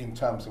just in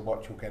terms of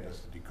what you'll get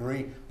as a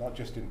degree, not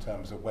just in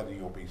terms of whether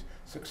you'll be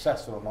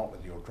successful or not,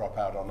 whether you'll drop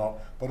out or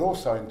not, but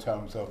also in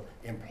terms of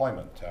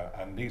employment.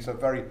 And these are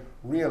very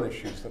real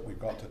issues that we've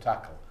got to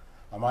tackle.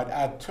 I might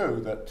add too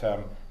that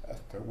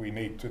we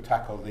need to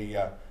tackle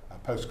the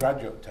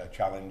postgraduate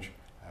challenge.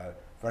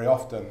 Very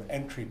often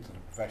entry to the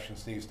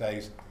professions these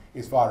days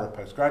is via a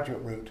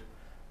postgraduate route,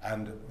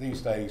 and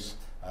these days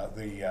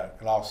the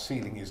glass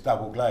ceiling is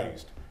double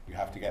glazed. You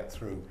have to get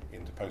through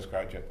into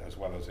postgraduate as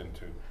well as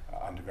into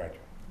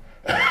undergraduate.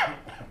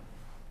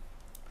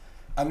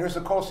 And there is,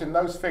 of course, in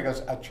those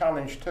figures a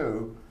challenge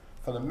too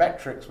for the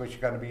metrics which are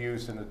going to be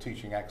used in the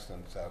teaching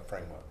excellence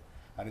framework.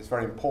 And it's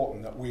very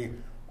important that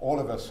all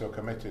of us who are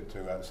committed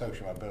to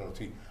social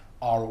mobility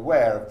are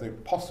aware of the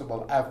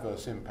possible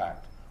adverse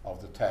impact of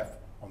the TEF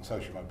on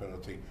social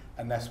mobility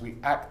unless we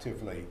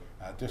actively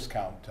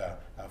discount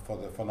for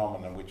the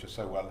phenomenon which is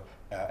so well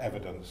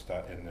evidenced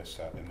in this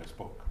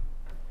book.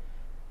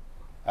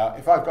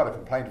 If I've got a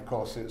complaint, of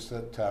course, it's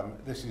that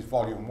this is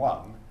volume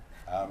 1.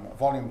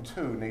 Volume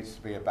 2 needs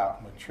to be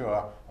about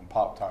mature and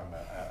part-time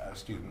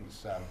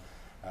students.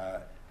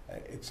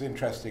 It's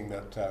interesting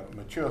that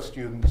mature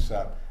students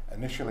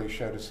initially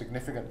showed a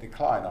significant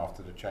decline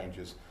after the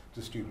changes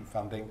to student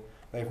funding.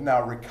 They've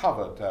now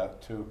recovered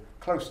to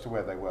close to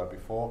where they were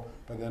before,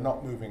 but they're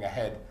not moving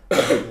ahead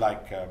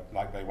like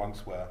they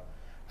once were.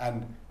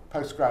 And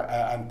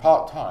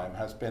part-time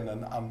has been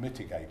an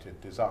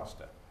unmitigated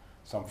disaster.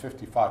 Some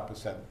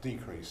 55%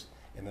 decrease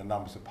in the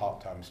numbers of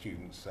part-time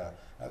students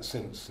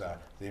since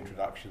the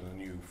introduction of the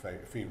new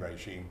fee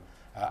regime.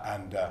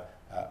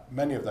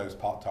 Many of those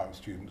part-time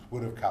students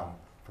would have come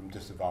from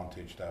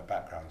disadvantaged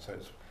backgrounds. So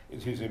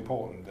it is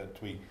important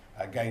that we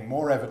gain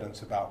more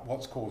evidence about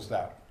what's caused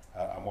that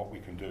and what we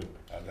can do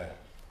there.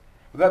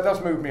 But that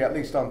does move me at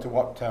least on to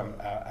what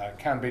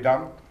can be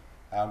done.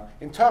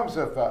 In terms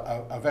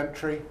of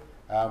entry,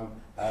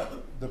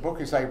 the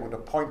book is able to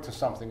point to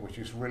something which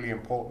is really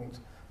important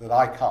that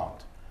I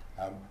can't.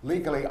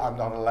 Legally, I'm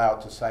not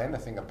allowed to say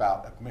anything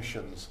about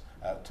admissions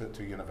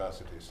to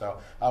universities. So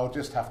I'll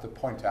just have to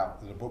point out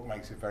that the book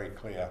makes it very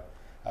clear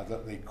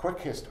that the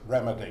quickest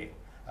remedy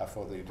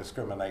for the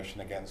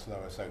discrimination against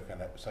lower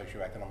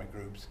socioeconomic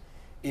groups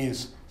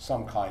is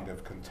some kind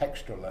of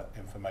contextual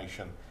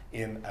information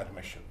in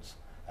admissions.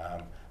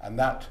 And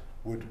that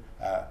would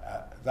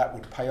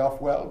pay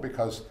off well,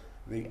 because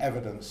the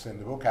evidence in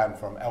the book and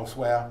from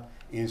elsewhere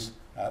is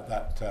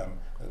that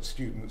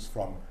students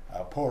from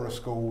poorer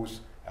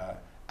schools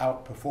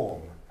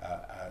outperform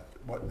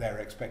what their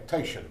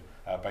expectation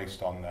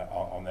based on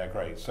their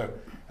grades. So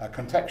a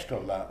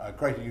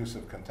greater use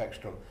of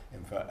contextual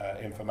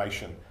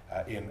information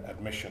in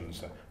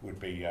admissions would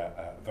be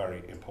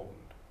very important.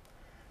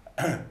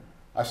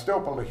 I still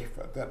believe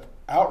that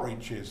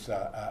outreach is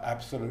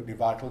absolutely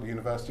vital. The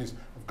universities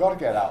have got to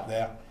get out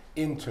there.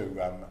 into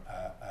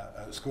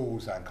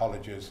schools and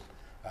colleges,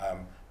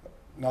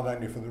 not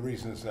only for the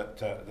reasons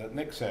that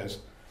Nick says,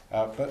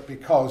 but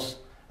because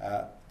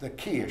the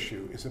key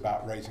issue is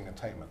about raising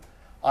attainment.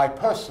 I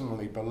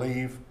personally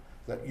believe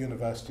that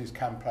universities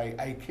can play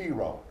a key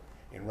role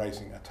in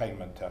raising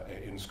attainment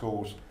in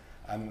schools,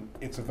 and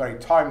it's a very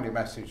timely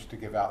message to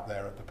give out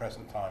there at the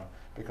present time,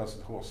 because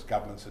of course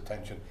government's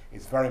attention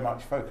is very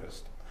much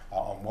focused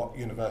on what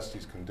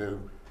universities can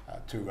do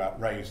to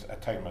raise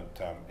attainment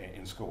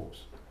in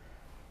schools.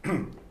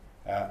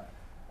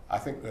 I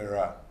think there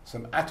are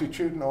some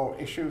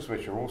attitudinal issues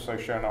which are also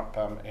shown up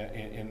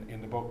in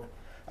the book.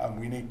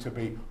 We need to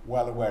be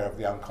well aware of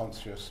the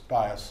unconscious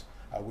bias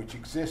which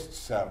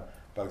exists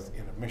both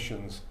in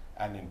admissions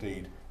and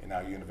indeed in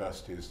our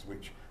universities,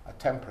 which are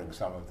tempering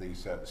some of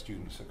these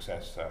student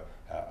success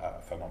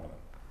phenomena.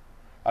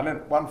 And then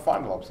one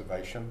final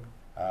observation,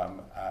 I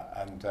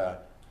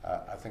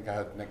think I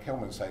heard Nick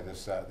Hillman say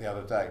this the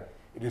other day.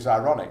 It is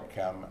ironic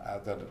that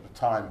at the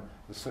time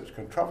there's such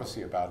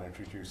controversy about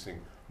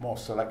introducing more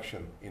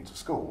selection into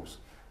schools,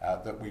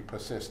 that we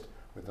persist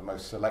with the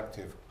most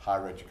selective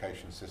higher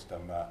education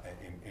system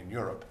in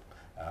Europe,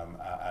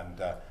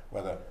 and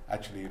whether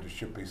actually there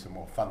should be some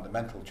more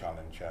fundamental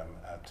challenge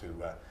to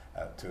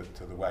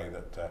the way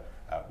that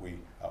we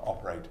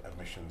operate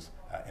admissions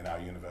in our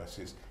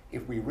universities,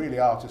 if we really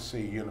are to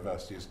see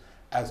universities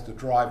as the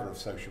driver of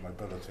social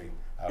mobility,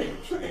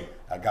 which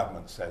the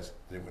government says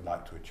that it would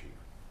like to achieve.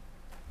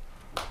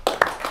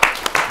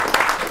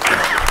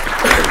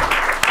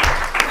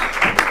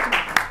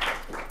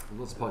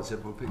 Lots of points here,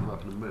 but we'll pick them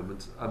up in a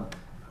moment.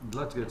 I'd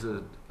like to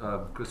go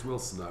to Chris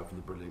Wilson now from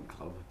the Brilliant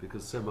Club,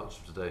 because so much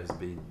of today has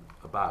been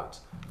about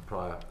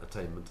prior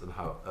attainment and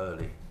how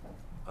early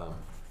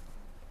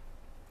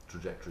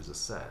trajectories are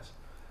set.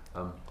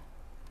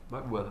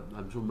 Might be well,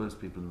 I'm sure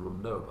most people in the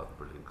room know about the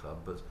Brilliant Club,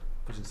 but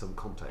putting some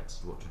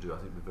context to what you do I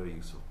think would be very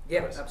useful.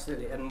 Yeah, Chris.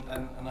 absolutely, and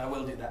I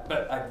will do that.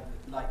 But I,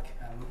 like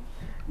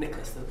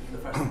Nicholas, the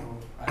first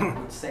thing I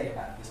would say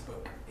about this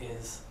book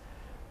is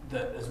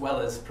that, as well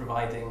as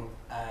providing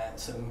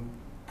some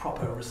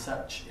proper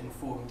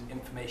research-informed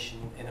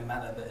information in a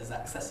manner that is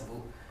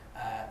accessible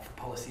for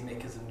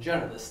policymakers and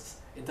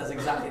journalists, it does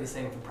exactly the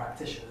same for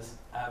practitioners.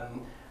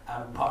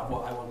 And part of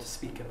what I want to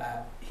speak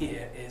about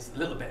here is a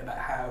little bit about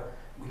how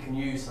we can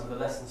use some of the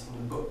lessons from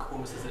the book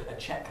almost as a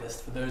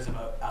checklist for those of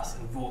us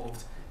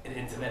involved in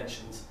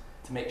interventions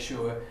to make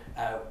sure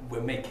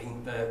we're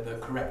making the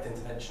correct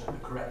intervention at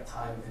the correct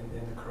time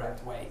in the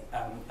correct way.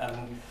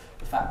 And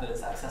the fact that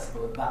it's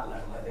accessible at that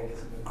level, I think,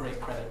 is a great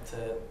credit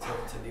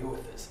to the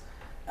authors.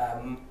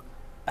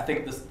 I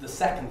think the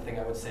second thing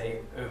I would say,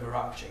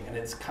 overarching, and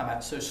it's come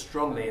out so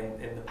strongly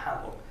in the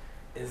panel,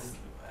 is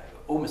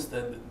almost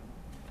the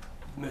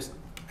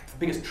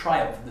biggest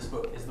triumph of this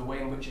book is the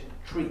way in which it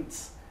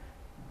treats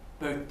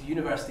both the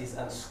universities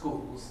and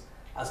schools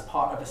as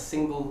part of a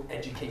single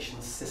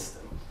education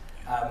system.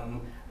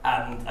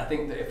 And I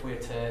think that if we're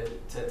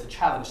to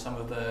challenge some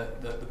of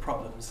the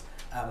problems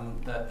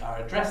that are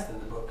addressed in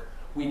the book,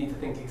 we need to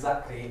think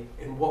exactly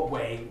in what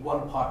way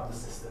one part of the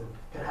system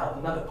can help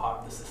another part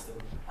of the system,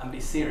 and be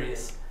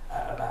serious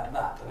about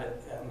that.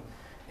 And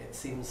it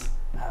seems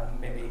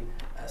maybe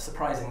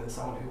surprising that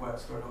someone who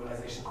works for an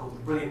organisation called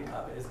the Brilliant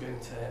Club is going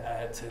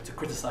to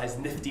criticise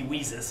nifty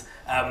wheezers,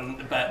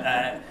 but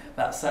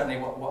that's certainly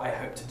what I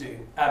hope to do.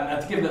 And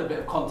to give a little bit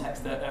of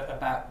context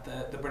about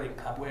the Brilliant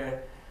Club,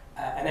 we're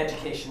an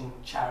education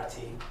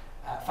charity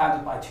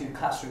founded by two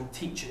classroom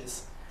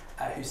teachers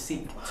who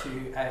seek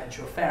to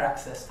ensure fair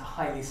access to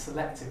highly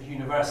selective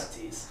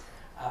universities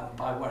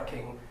by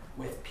working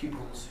with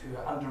pupils who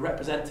are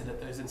underrepresented at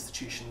those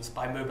institutions,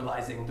 by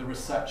mobilising the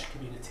research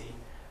community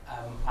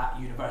at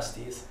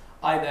universities,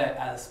 either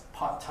as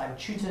part-time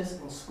tutors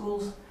in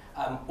schools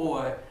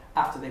or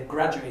after they've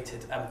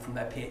graduated from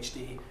their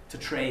PhD to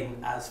train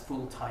as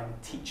full-time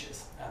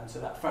teachers. So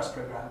that first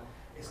programme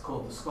is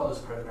called the Scholars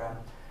Programme,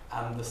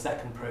 and the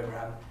second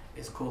programme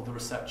is called the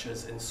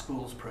Researchers in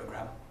Schools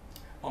Programme.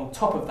 On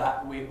top of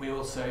that, we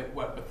also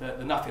work with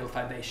the Nuffield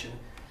Foundation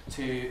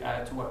to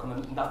work on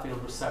the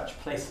Nuffield Research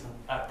Placement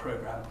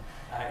Programme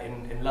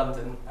in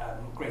London,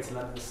 Greater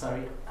London,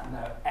 Surrey, and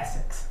now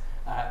Essex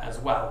as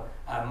well,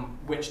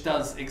 which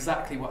does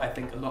exactly what I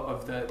think a lot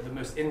of the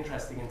most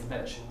interesting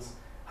interventions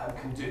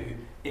can do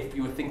if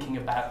you were thinking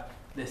about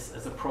this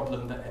as a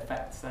problem that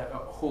affects the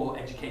whole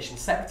education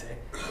sector,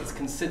 is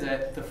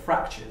consider the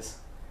fractures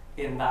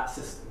in that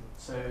system.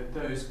 So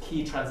those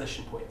key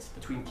transition points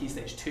between Key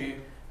Stage 2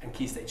 and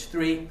Key Stage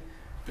 3,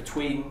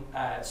 between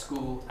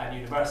school and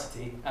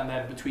university, and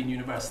then between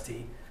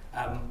university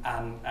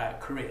and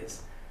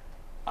careers.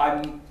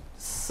 I'm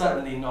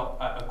certainly not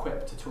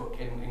equipped to talk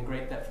in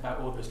great depth about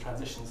all those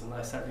transitions, and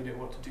I certainly don't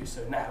want to do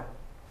so now.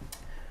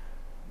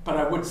 But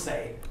I would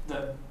say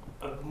that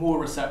more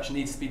research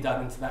needs to be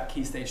done into that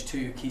Key Stage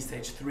 2, Key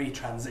Stage 3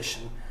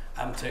 transition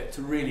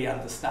to really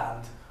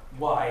understand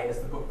why, as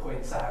the book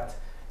points out,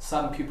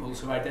 some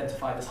pupils who are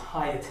identified as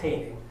high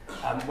attaining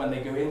when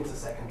they go into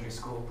secondary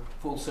school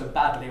fall so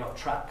badly off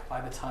track by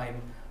the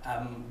time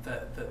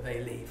that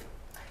they leave.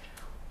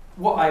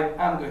 What I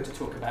am going to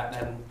talk about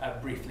then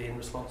briefly in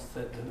response to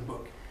the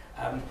book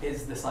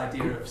is this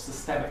idea of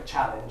systemic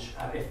challenge,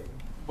 and if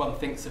one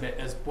thinks of it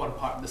as one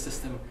part of the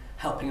system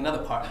helping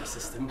another part of the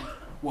system,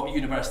 what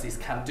universities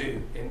can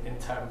do in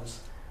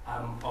terms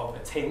of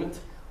attainment,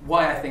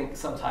 why I think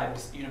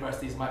sometimes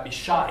universities might be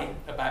shy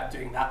about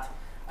doing that,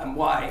 and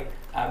why,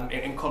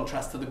 in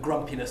contrast to the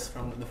grumpiness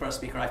from the first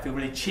speaker, I feel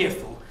really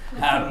cheerful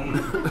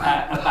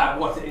about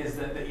what it is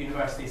that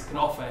universities can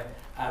offer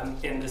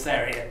in this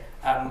area,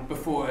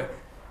 before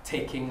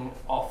taking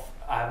up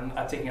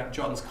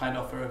John's kind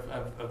offer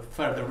of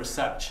further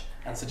research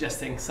and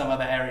suggesting some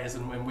other areas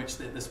in which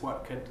this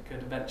work could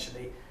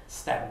eventually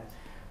stem.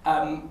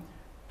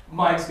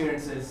 My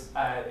experience is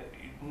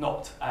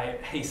not, I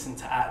hasten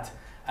to add,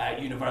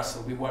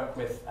 universal. We work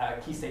with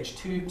Key Stage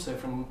 2, so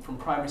from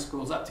primary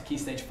schools up to Key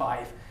Stage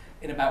 5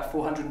 in about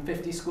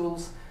 450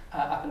 schools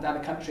up and down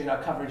the country, and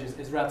our coverage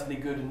is relatively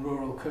good in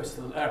rural,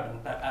 coastal and urban,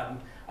 but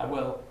I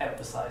will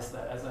emphasise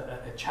that as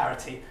a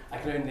charity, I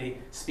can only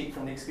speak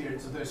from the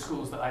experience of those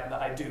schools that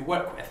I do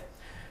work with.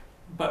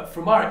 But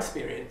from our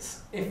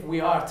experience, if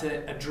we are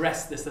to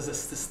address this as a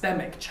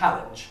systemic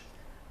challenge,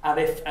 and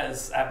if,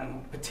 as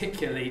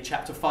particularly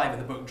chapter 5 of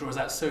the book draws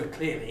out so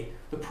clearly,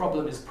 the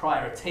problem is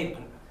prior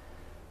attainment,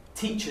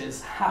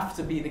 teachers have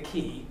to be the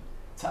key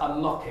to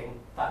unlocking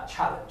that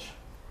challenge.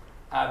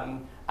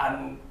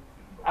 And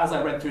as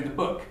I read through the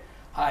book,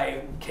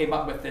 I came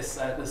up with this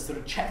sort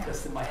of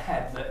checklist in my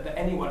head that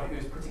anyone who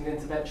is putting an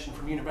intervention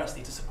from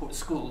university to support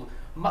school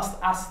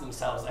must ask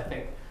themselves, I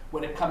think,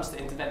 when it comes to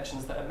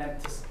interventions that are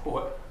meant to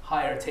support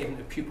higher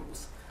attainment of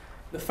pupils.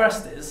 The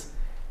first is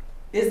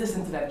this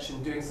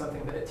intervention doing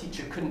something that a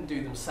teacher couldn't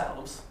do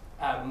themselves,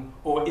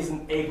 or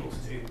isn't able to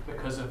do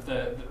because of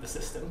the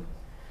system?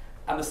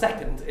 And the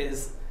second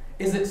is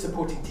it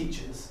supporting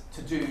teachers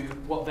to do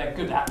what they're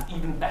good at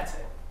even better?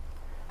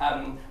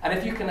 And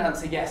if you can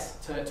answer yes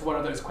to one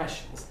of those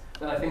questions,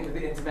 then I think that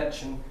the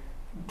intervention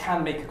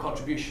can make a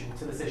contribution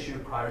to this issue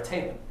of prior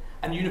attainment.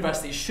 And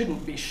universities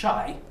shouldn't be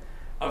shy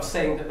of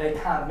saying that they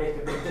can make a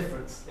big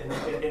difference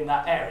in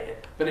that area,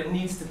 but it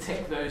needs to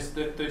tick those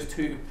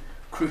two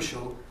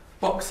crucial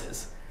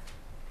boxes.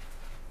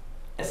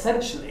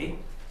 Essentially,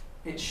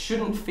 it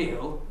shouldn't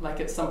feel like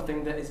it's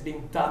something that is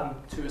being done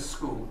to a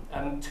school.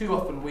 And too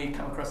often we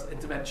come across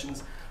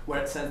interventions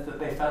where it says that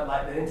they felt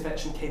like the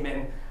intervention came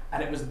in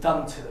and it was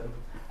done to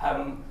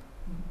them.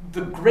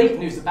 The great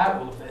news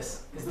about all of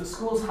this is that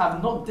schools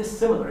have not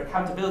dissimilar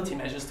accountability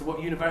measures to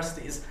what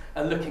universities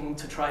are looking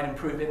to try and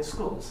improve in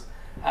schools.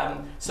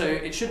 So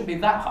it shouldn't be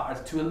that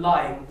hard to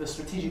align the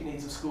strategic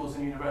needs of schools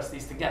and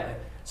universities together.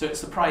 So it's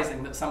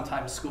surprising that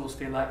sometimes schools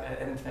feel like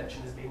an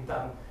intervention is being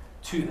done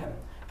to them.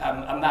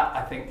 And that,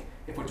 I think,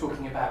 if we're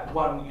talking about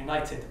one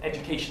united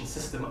education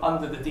system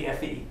under the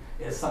DFE,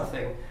 is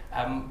something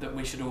that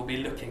we should all be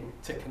looking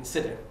to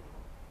consider.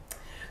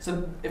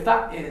 So if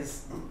that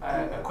is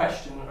a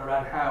question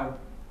around how,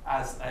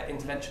 as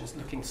interventions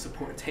looking to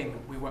support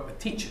attainment, we work with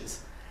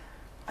teachers,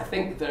 I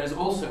think there is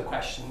also a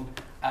question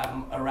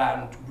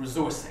around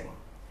resourcing.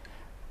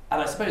 And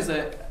I suppose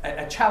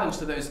a challenge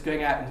to those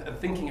going out and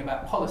thinking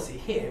about policy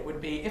here would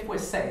be if we're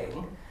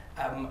saying,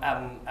 and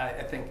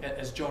I think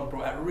as John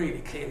brought out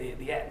really clearly at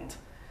the end,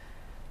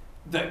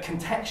 that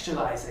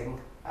contextualising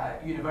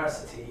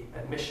university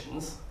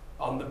admissions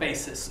on the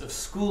basis of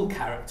school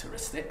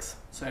characteristics,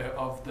 so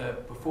of the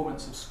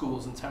performance of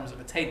schools in terms of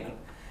attainment,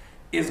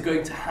 is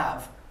going to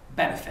have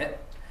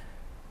benefit,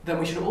 then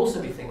we should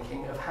also be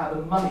thinking of how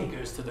the money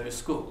goes to those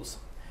schools.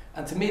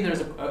 And to me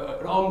there's an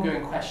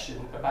ongoing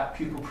question about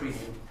pupil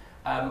premium,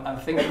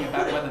 and thinking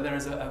about whether there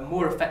is a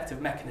more effective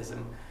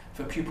mechanism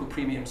for pupil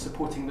premium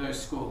supporting those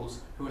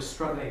schools who are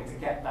struggling to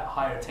get that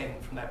higher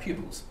attainment from their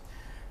pupils.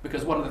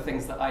 Because one of the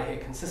things that I hear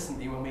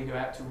consistently when we go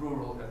out to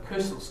rural and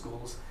coastal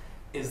schools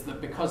is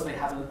that because they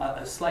have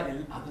a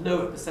slightly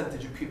lower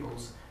percentage of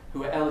pupils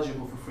who are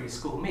eligible for free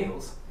school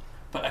meals,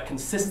 but are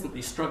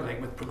consistently struggling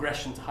with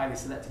progression to highly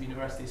selective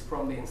universities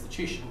from the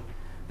institution,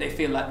 they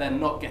feel like they're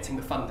not getting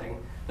the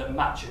funding that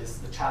matches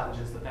the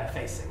challenges that they're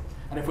facing.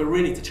 And if we're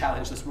really to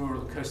challenge this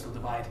rural and coastal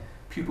divide,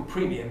 pupil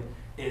premium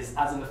is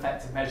as an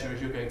effective measure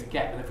as you're going to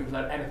get. And if we've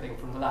learned anything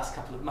from the last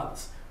couple of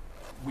months,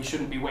 we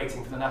shouldn't be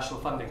waiting for the national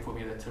funding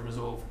formula to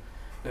resolve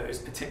those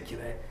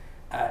particular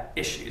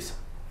issues.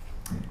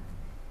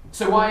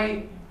 So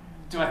why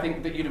do I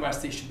think that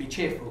universities should be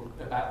cheerful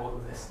about all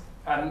of this?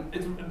 I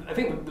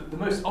think the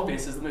most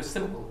obvious is the most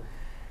simple.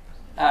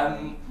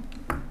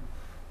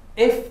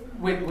 If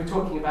we're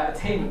talking about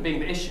attainment being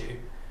the issue,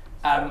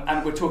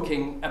 and we're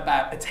talking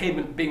about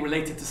attainment being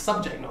related to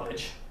subject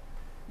knowledge,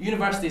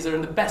 universities are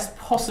in the best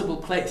possible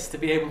place to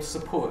be able to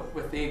support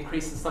with the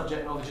increase in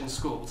subject knowledge in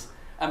schools.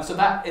 So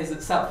that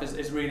itself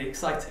is really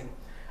exciting.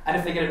 And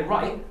if they get it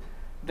right,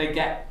 they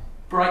get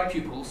bright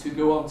pupils who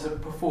go on to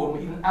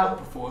perform, even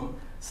outperform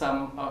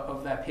some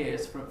of their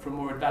peers from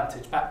more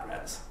advantaged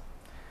backgrounds.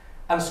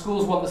 And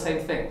schools want the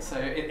same thing. So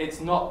it's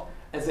not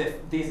as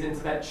if these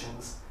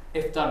interventions,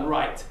 if done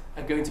right,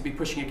 are going to be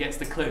pushing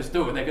against a closed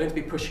door. They're going to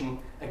be pushing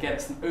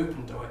against an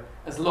open door,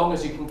 as long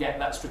as you can get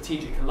that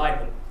strategic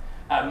alignment.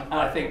 And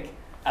I think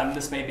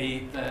this may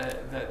be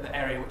the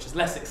area which is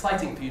less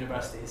exciting for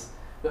universities,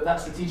 but that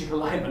strategic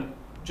alignment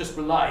just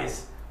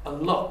relies a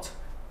lot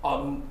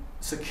on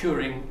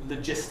securing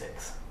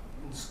logistics.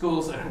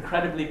 Schools are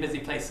incredibly busy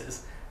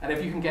places, and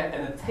if you can get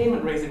an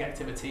attainment-raising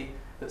activity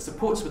that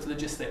supports with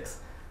logistics,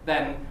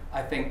 then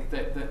I think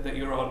that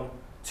you're on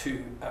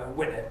to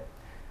win it.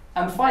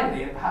 And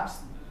finally, and perhaps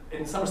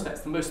in some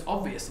respects the most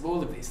obvious of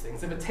all of these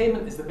things, if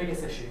attainment is the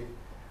biggest issue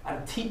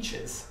and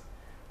teachers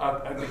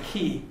are the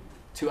key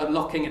to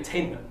unlocking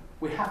attainment,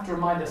 we have to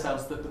remind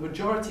ourselves that the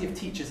majority of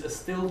teachers are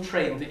still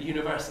trained at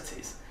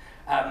universities.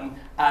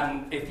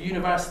 And if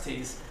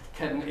universities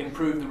can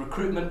improve the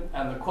recruitment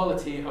and the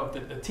quality of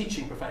the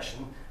teaching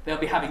profession, they'll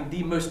be having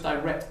the most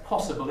direct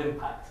possible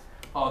impact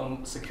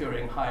on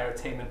securing higher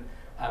attainment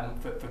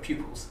for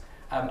pupils.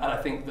 And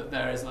I think that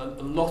there is a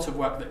lot of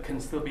work that can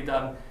still be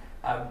done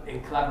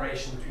in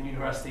collaboration between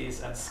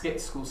universities and SCITs,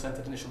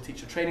 school-centred initial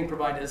teacher training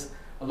providers,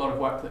 a lot of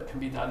work that can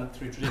be done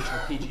through traditional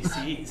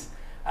PGCEs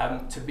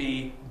to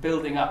be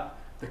building up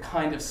the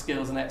kind of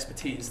skills and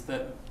expertise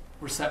that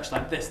research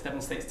like this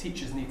demonstrates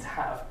teachers need to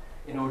have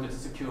in order to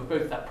secure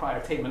both that prior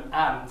attainment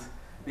and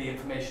the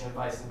information,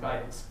 advice and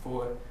guidance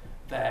for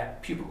their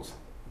pupils.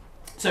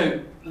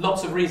 So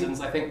lots of reasons,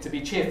 I think, to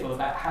be cheerful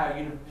about how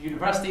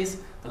universities,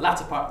 the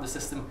latter part of the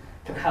system,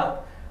 can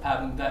help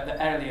the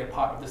earlier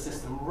part of the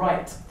system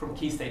right from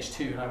Key Stage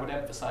 2. And I would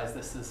emphasise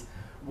this as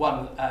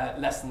one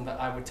lesson that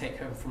I would take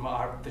home from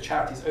the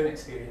charity's own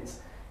experience,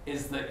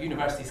 is that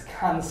universities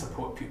can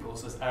support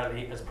pupils as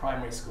early as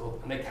primary school,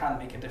 and they can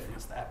make a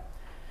difference there.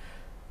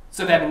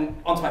 So then,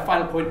 on to my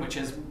final point, which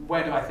is,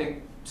 where do I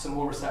think some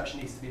more research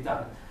needs to be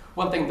done?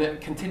 One thing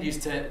that continues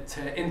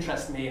to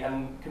interest me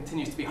and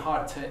continues to be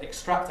hard to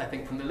extract, I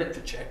think, from the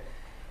literature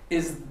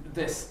is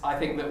this. I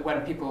think that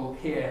when people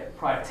hear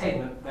prior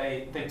attainment,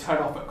 they turn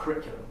off at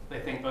curriculum. They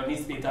think, oh, it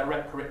needs to be a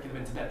direct curriculum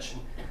intervention.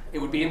 It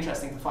would be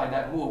interesting to find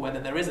out more whether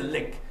there is a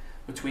link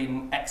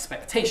between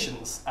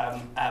expectations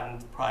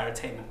and prior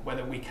attainment,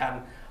 whether we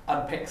can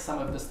unpick some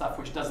of the stuff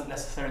which doesn't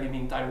necessarily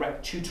mean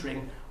direct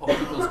tutoring of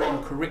pupils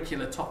on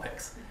curricular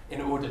topics in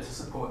order to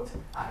support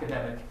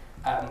academic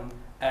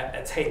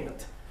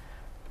attainment.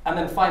 And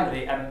then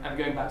finally, and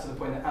going back to the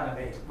point that Anna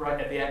made right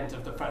at the end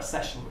of the first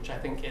session, which I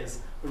think is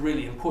a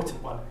really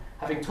important one,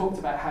 having talked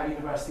about how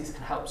universities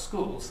can help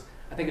schools,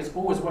 I think it's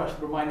always worth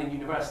reminding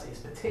universities,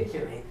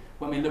 particularly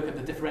when we look at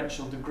the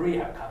differential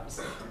degree outcomes,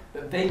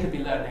 that they could be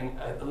learning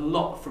a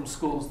lot from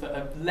schools that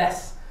are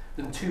less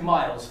than 2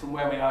 miles from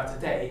where we are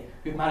today,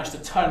 who've managed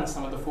to turn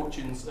some of the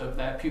fortunes of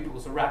their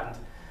pupils around.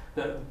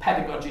 The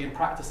pedagogy and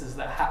practices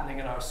that are happening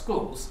in our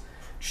schools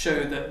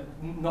show that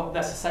not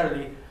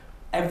necessarily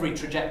every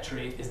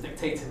trajectory is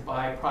dictated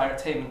by prior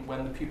attainment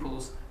when the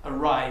pupils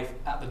arrive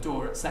at the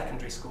door at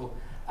secondary school.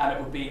 And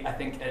it would be, I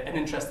think, an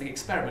interesting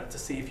experiment to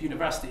see if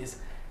universities,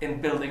 in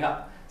building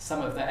up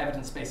some of the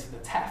evidence base for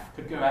the TEF,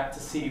 could go out to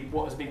see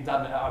what has been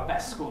done at our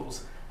best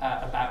schools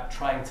about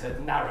trying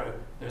to narrow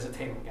those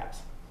attainment gaps.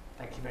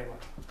 Thank you very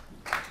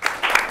much.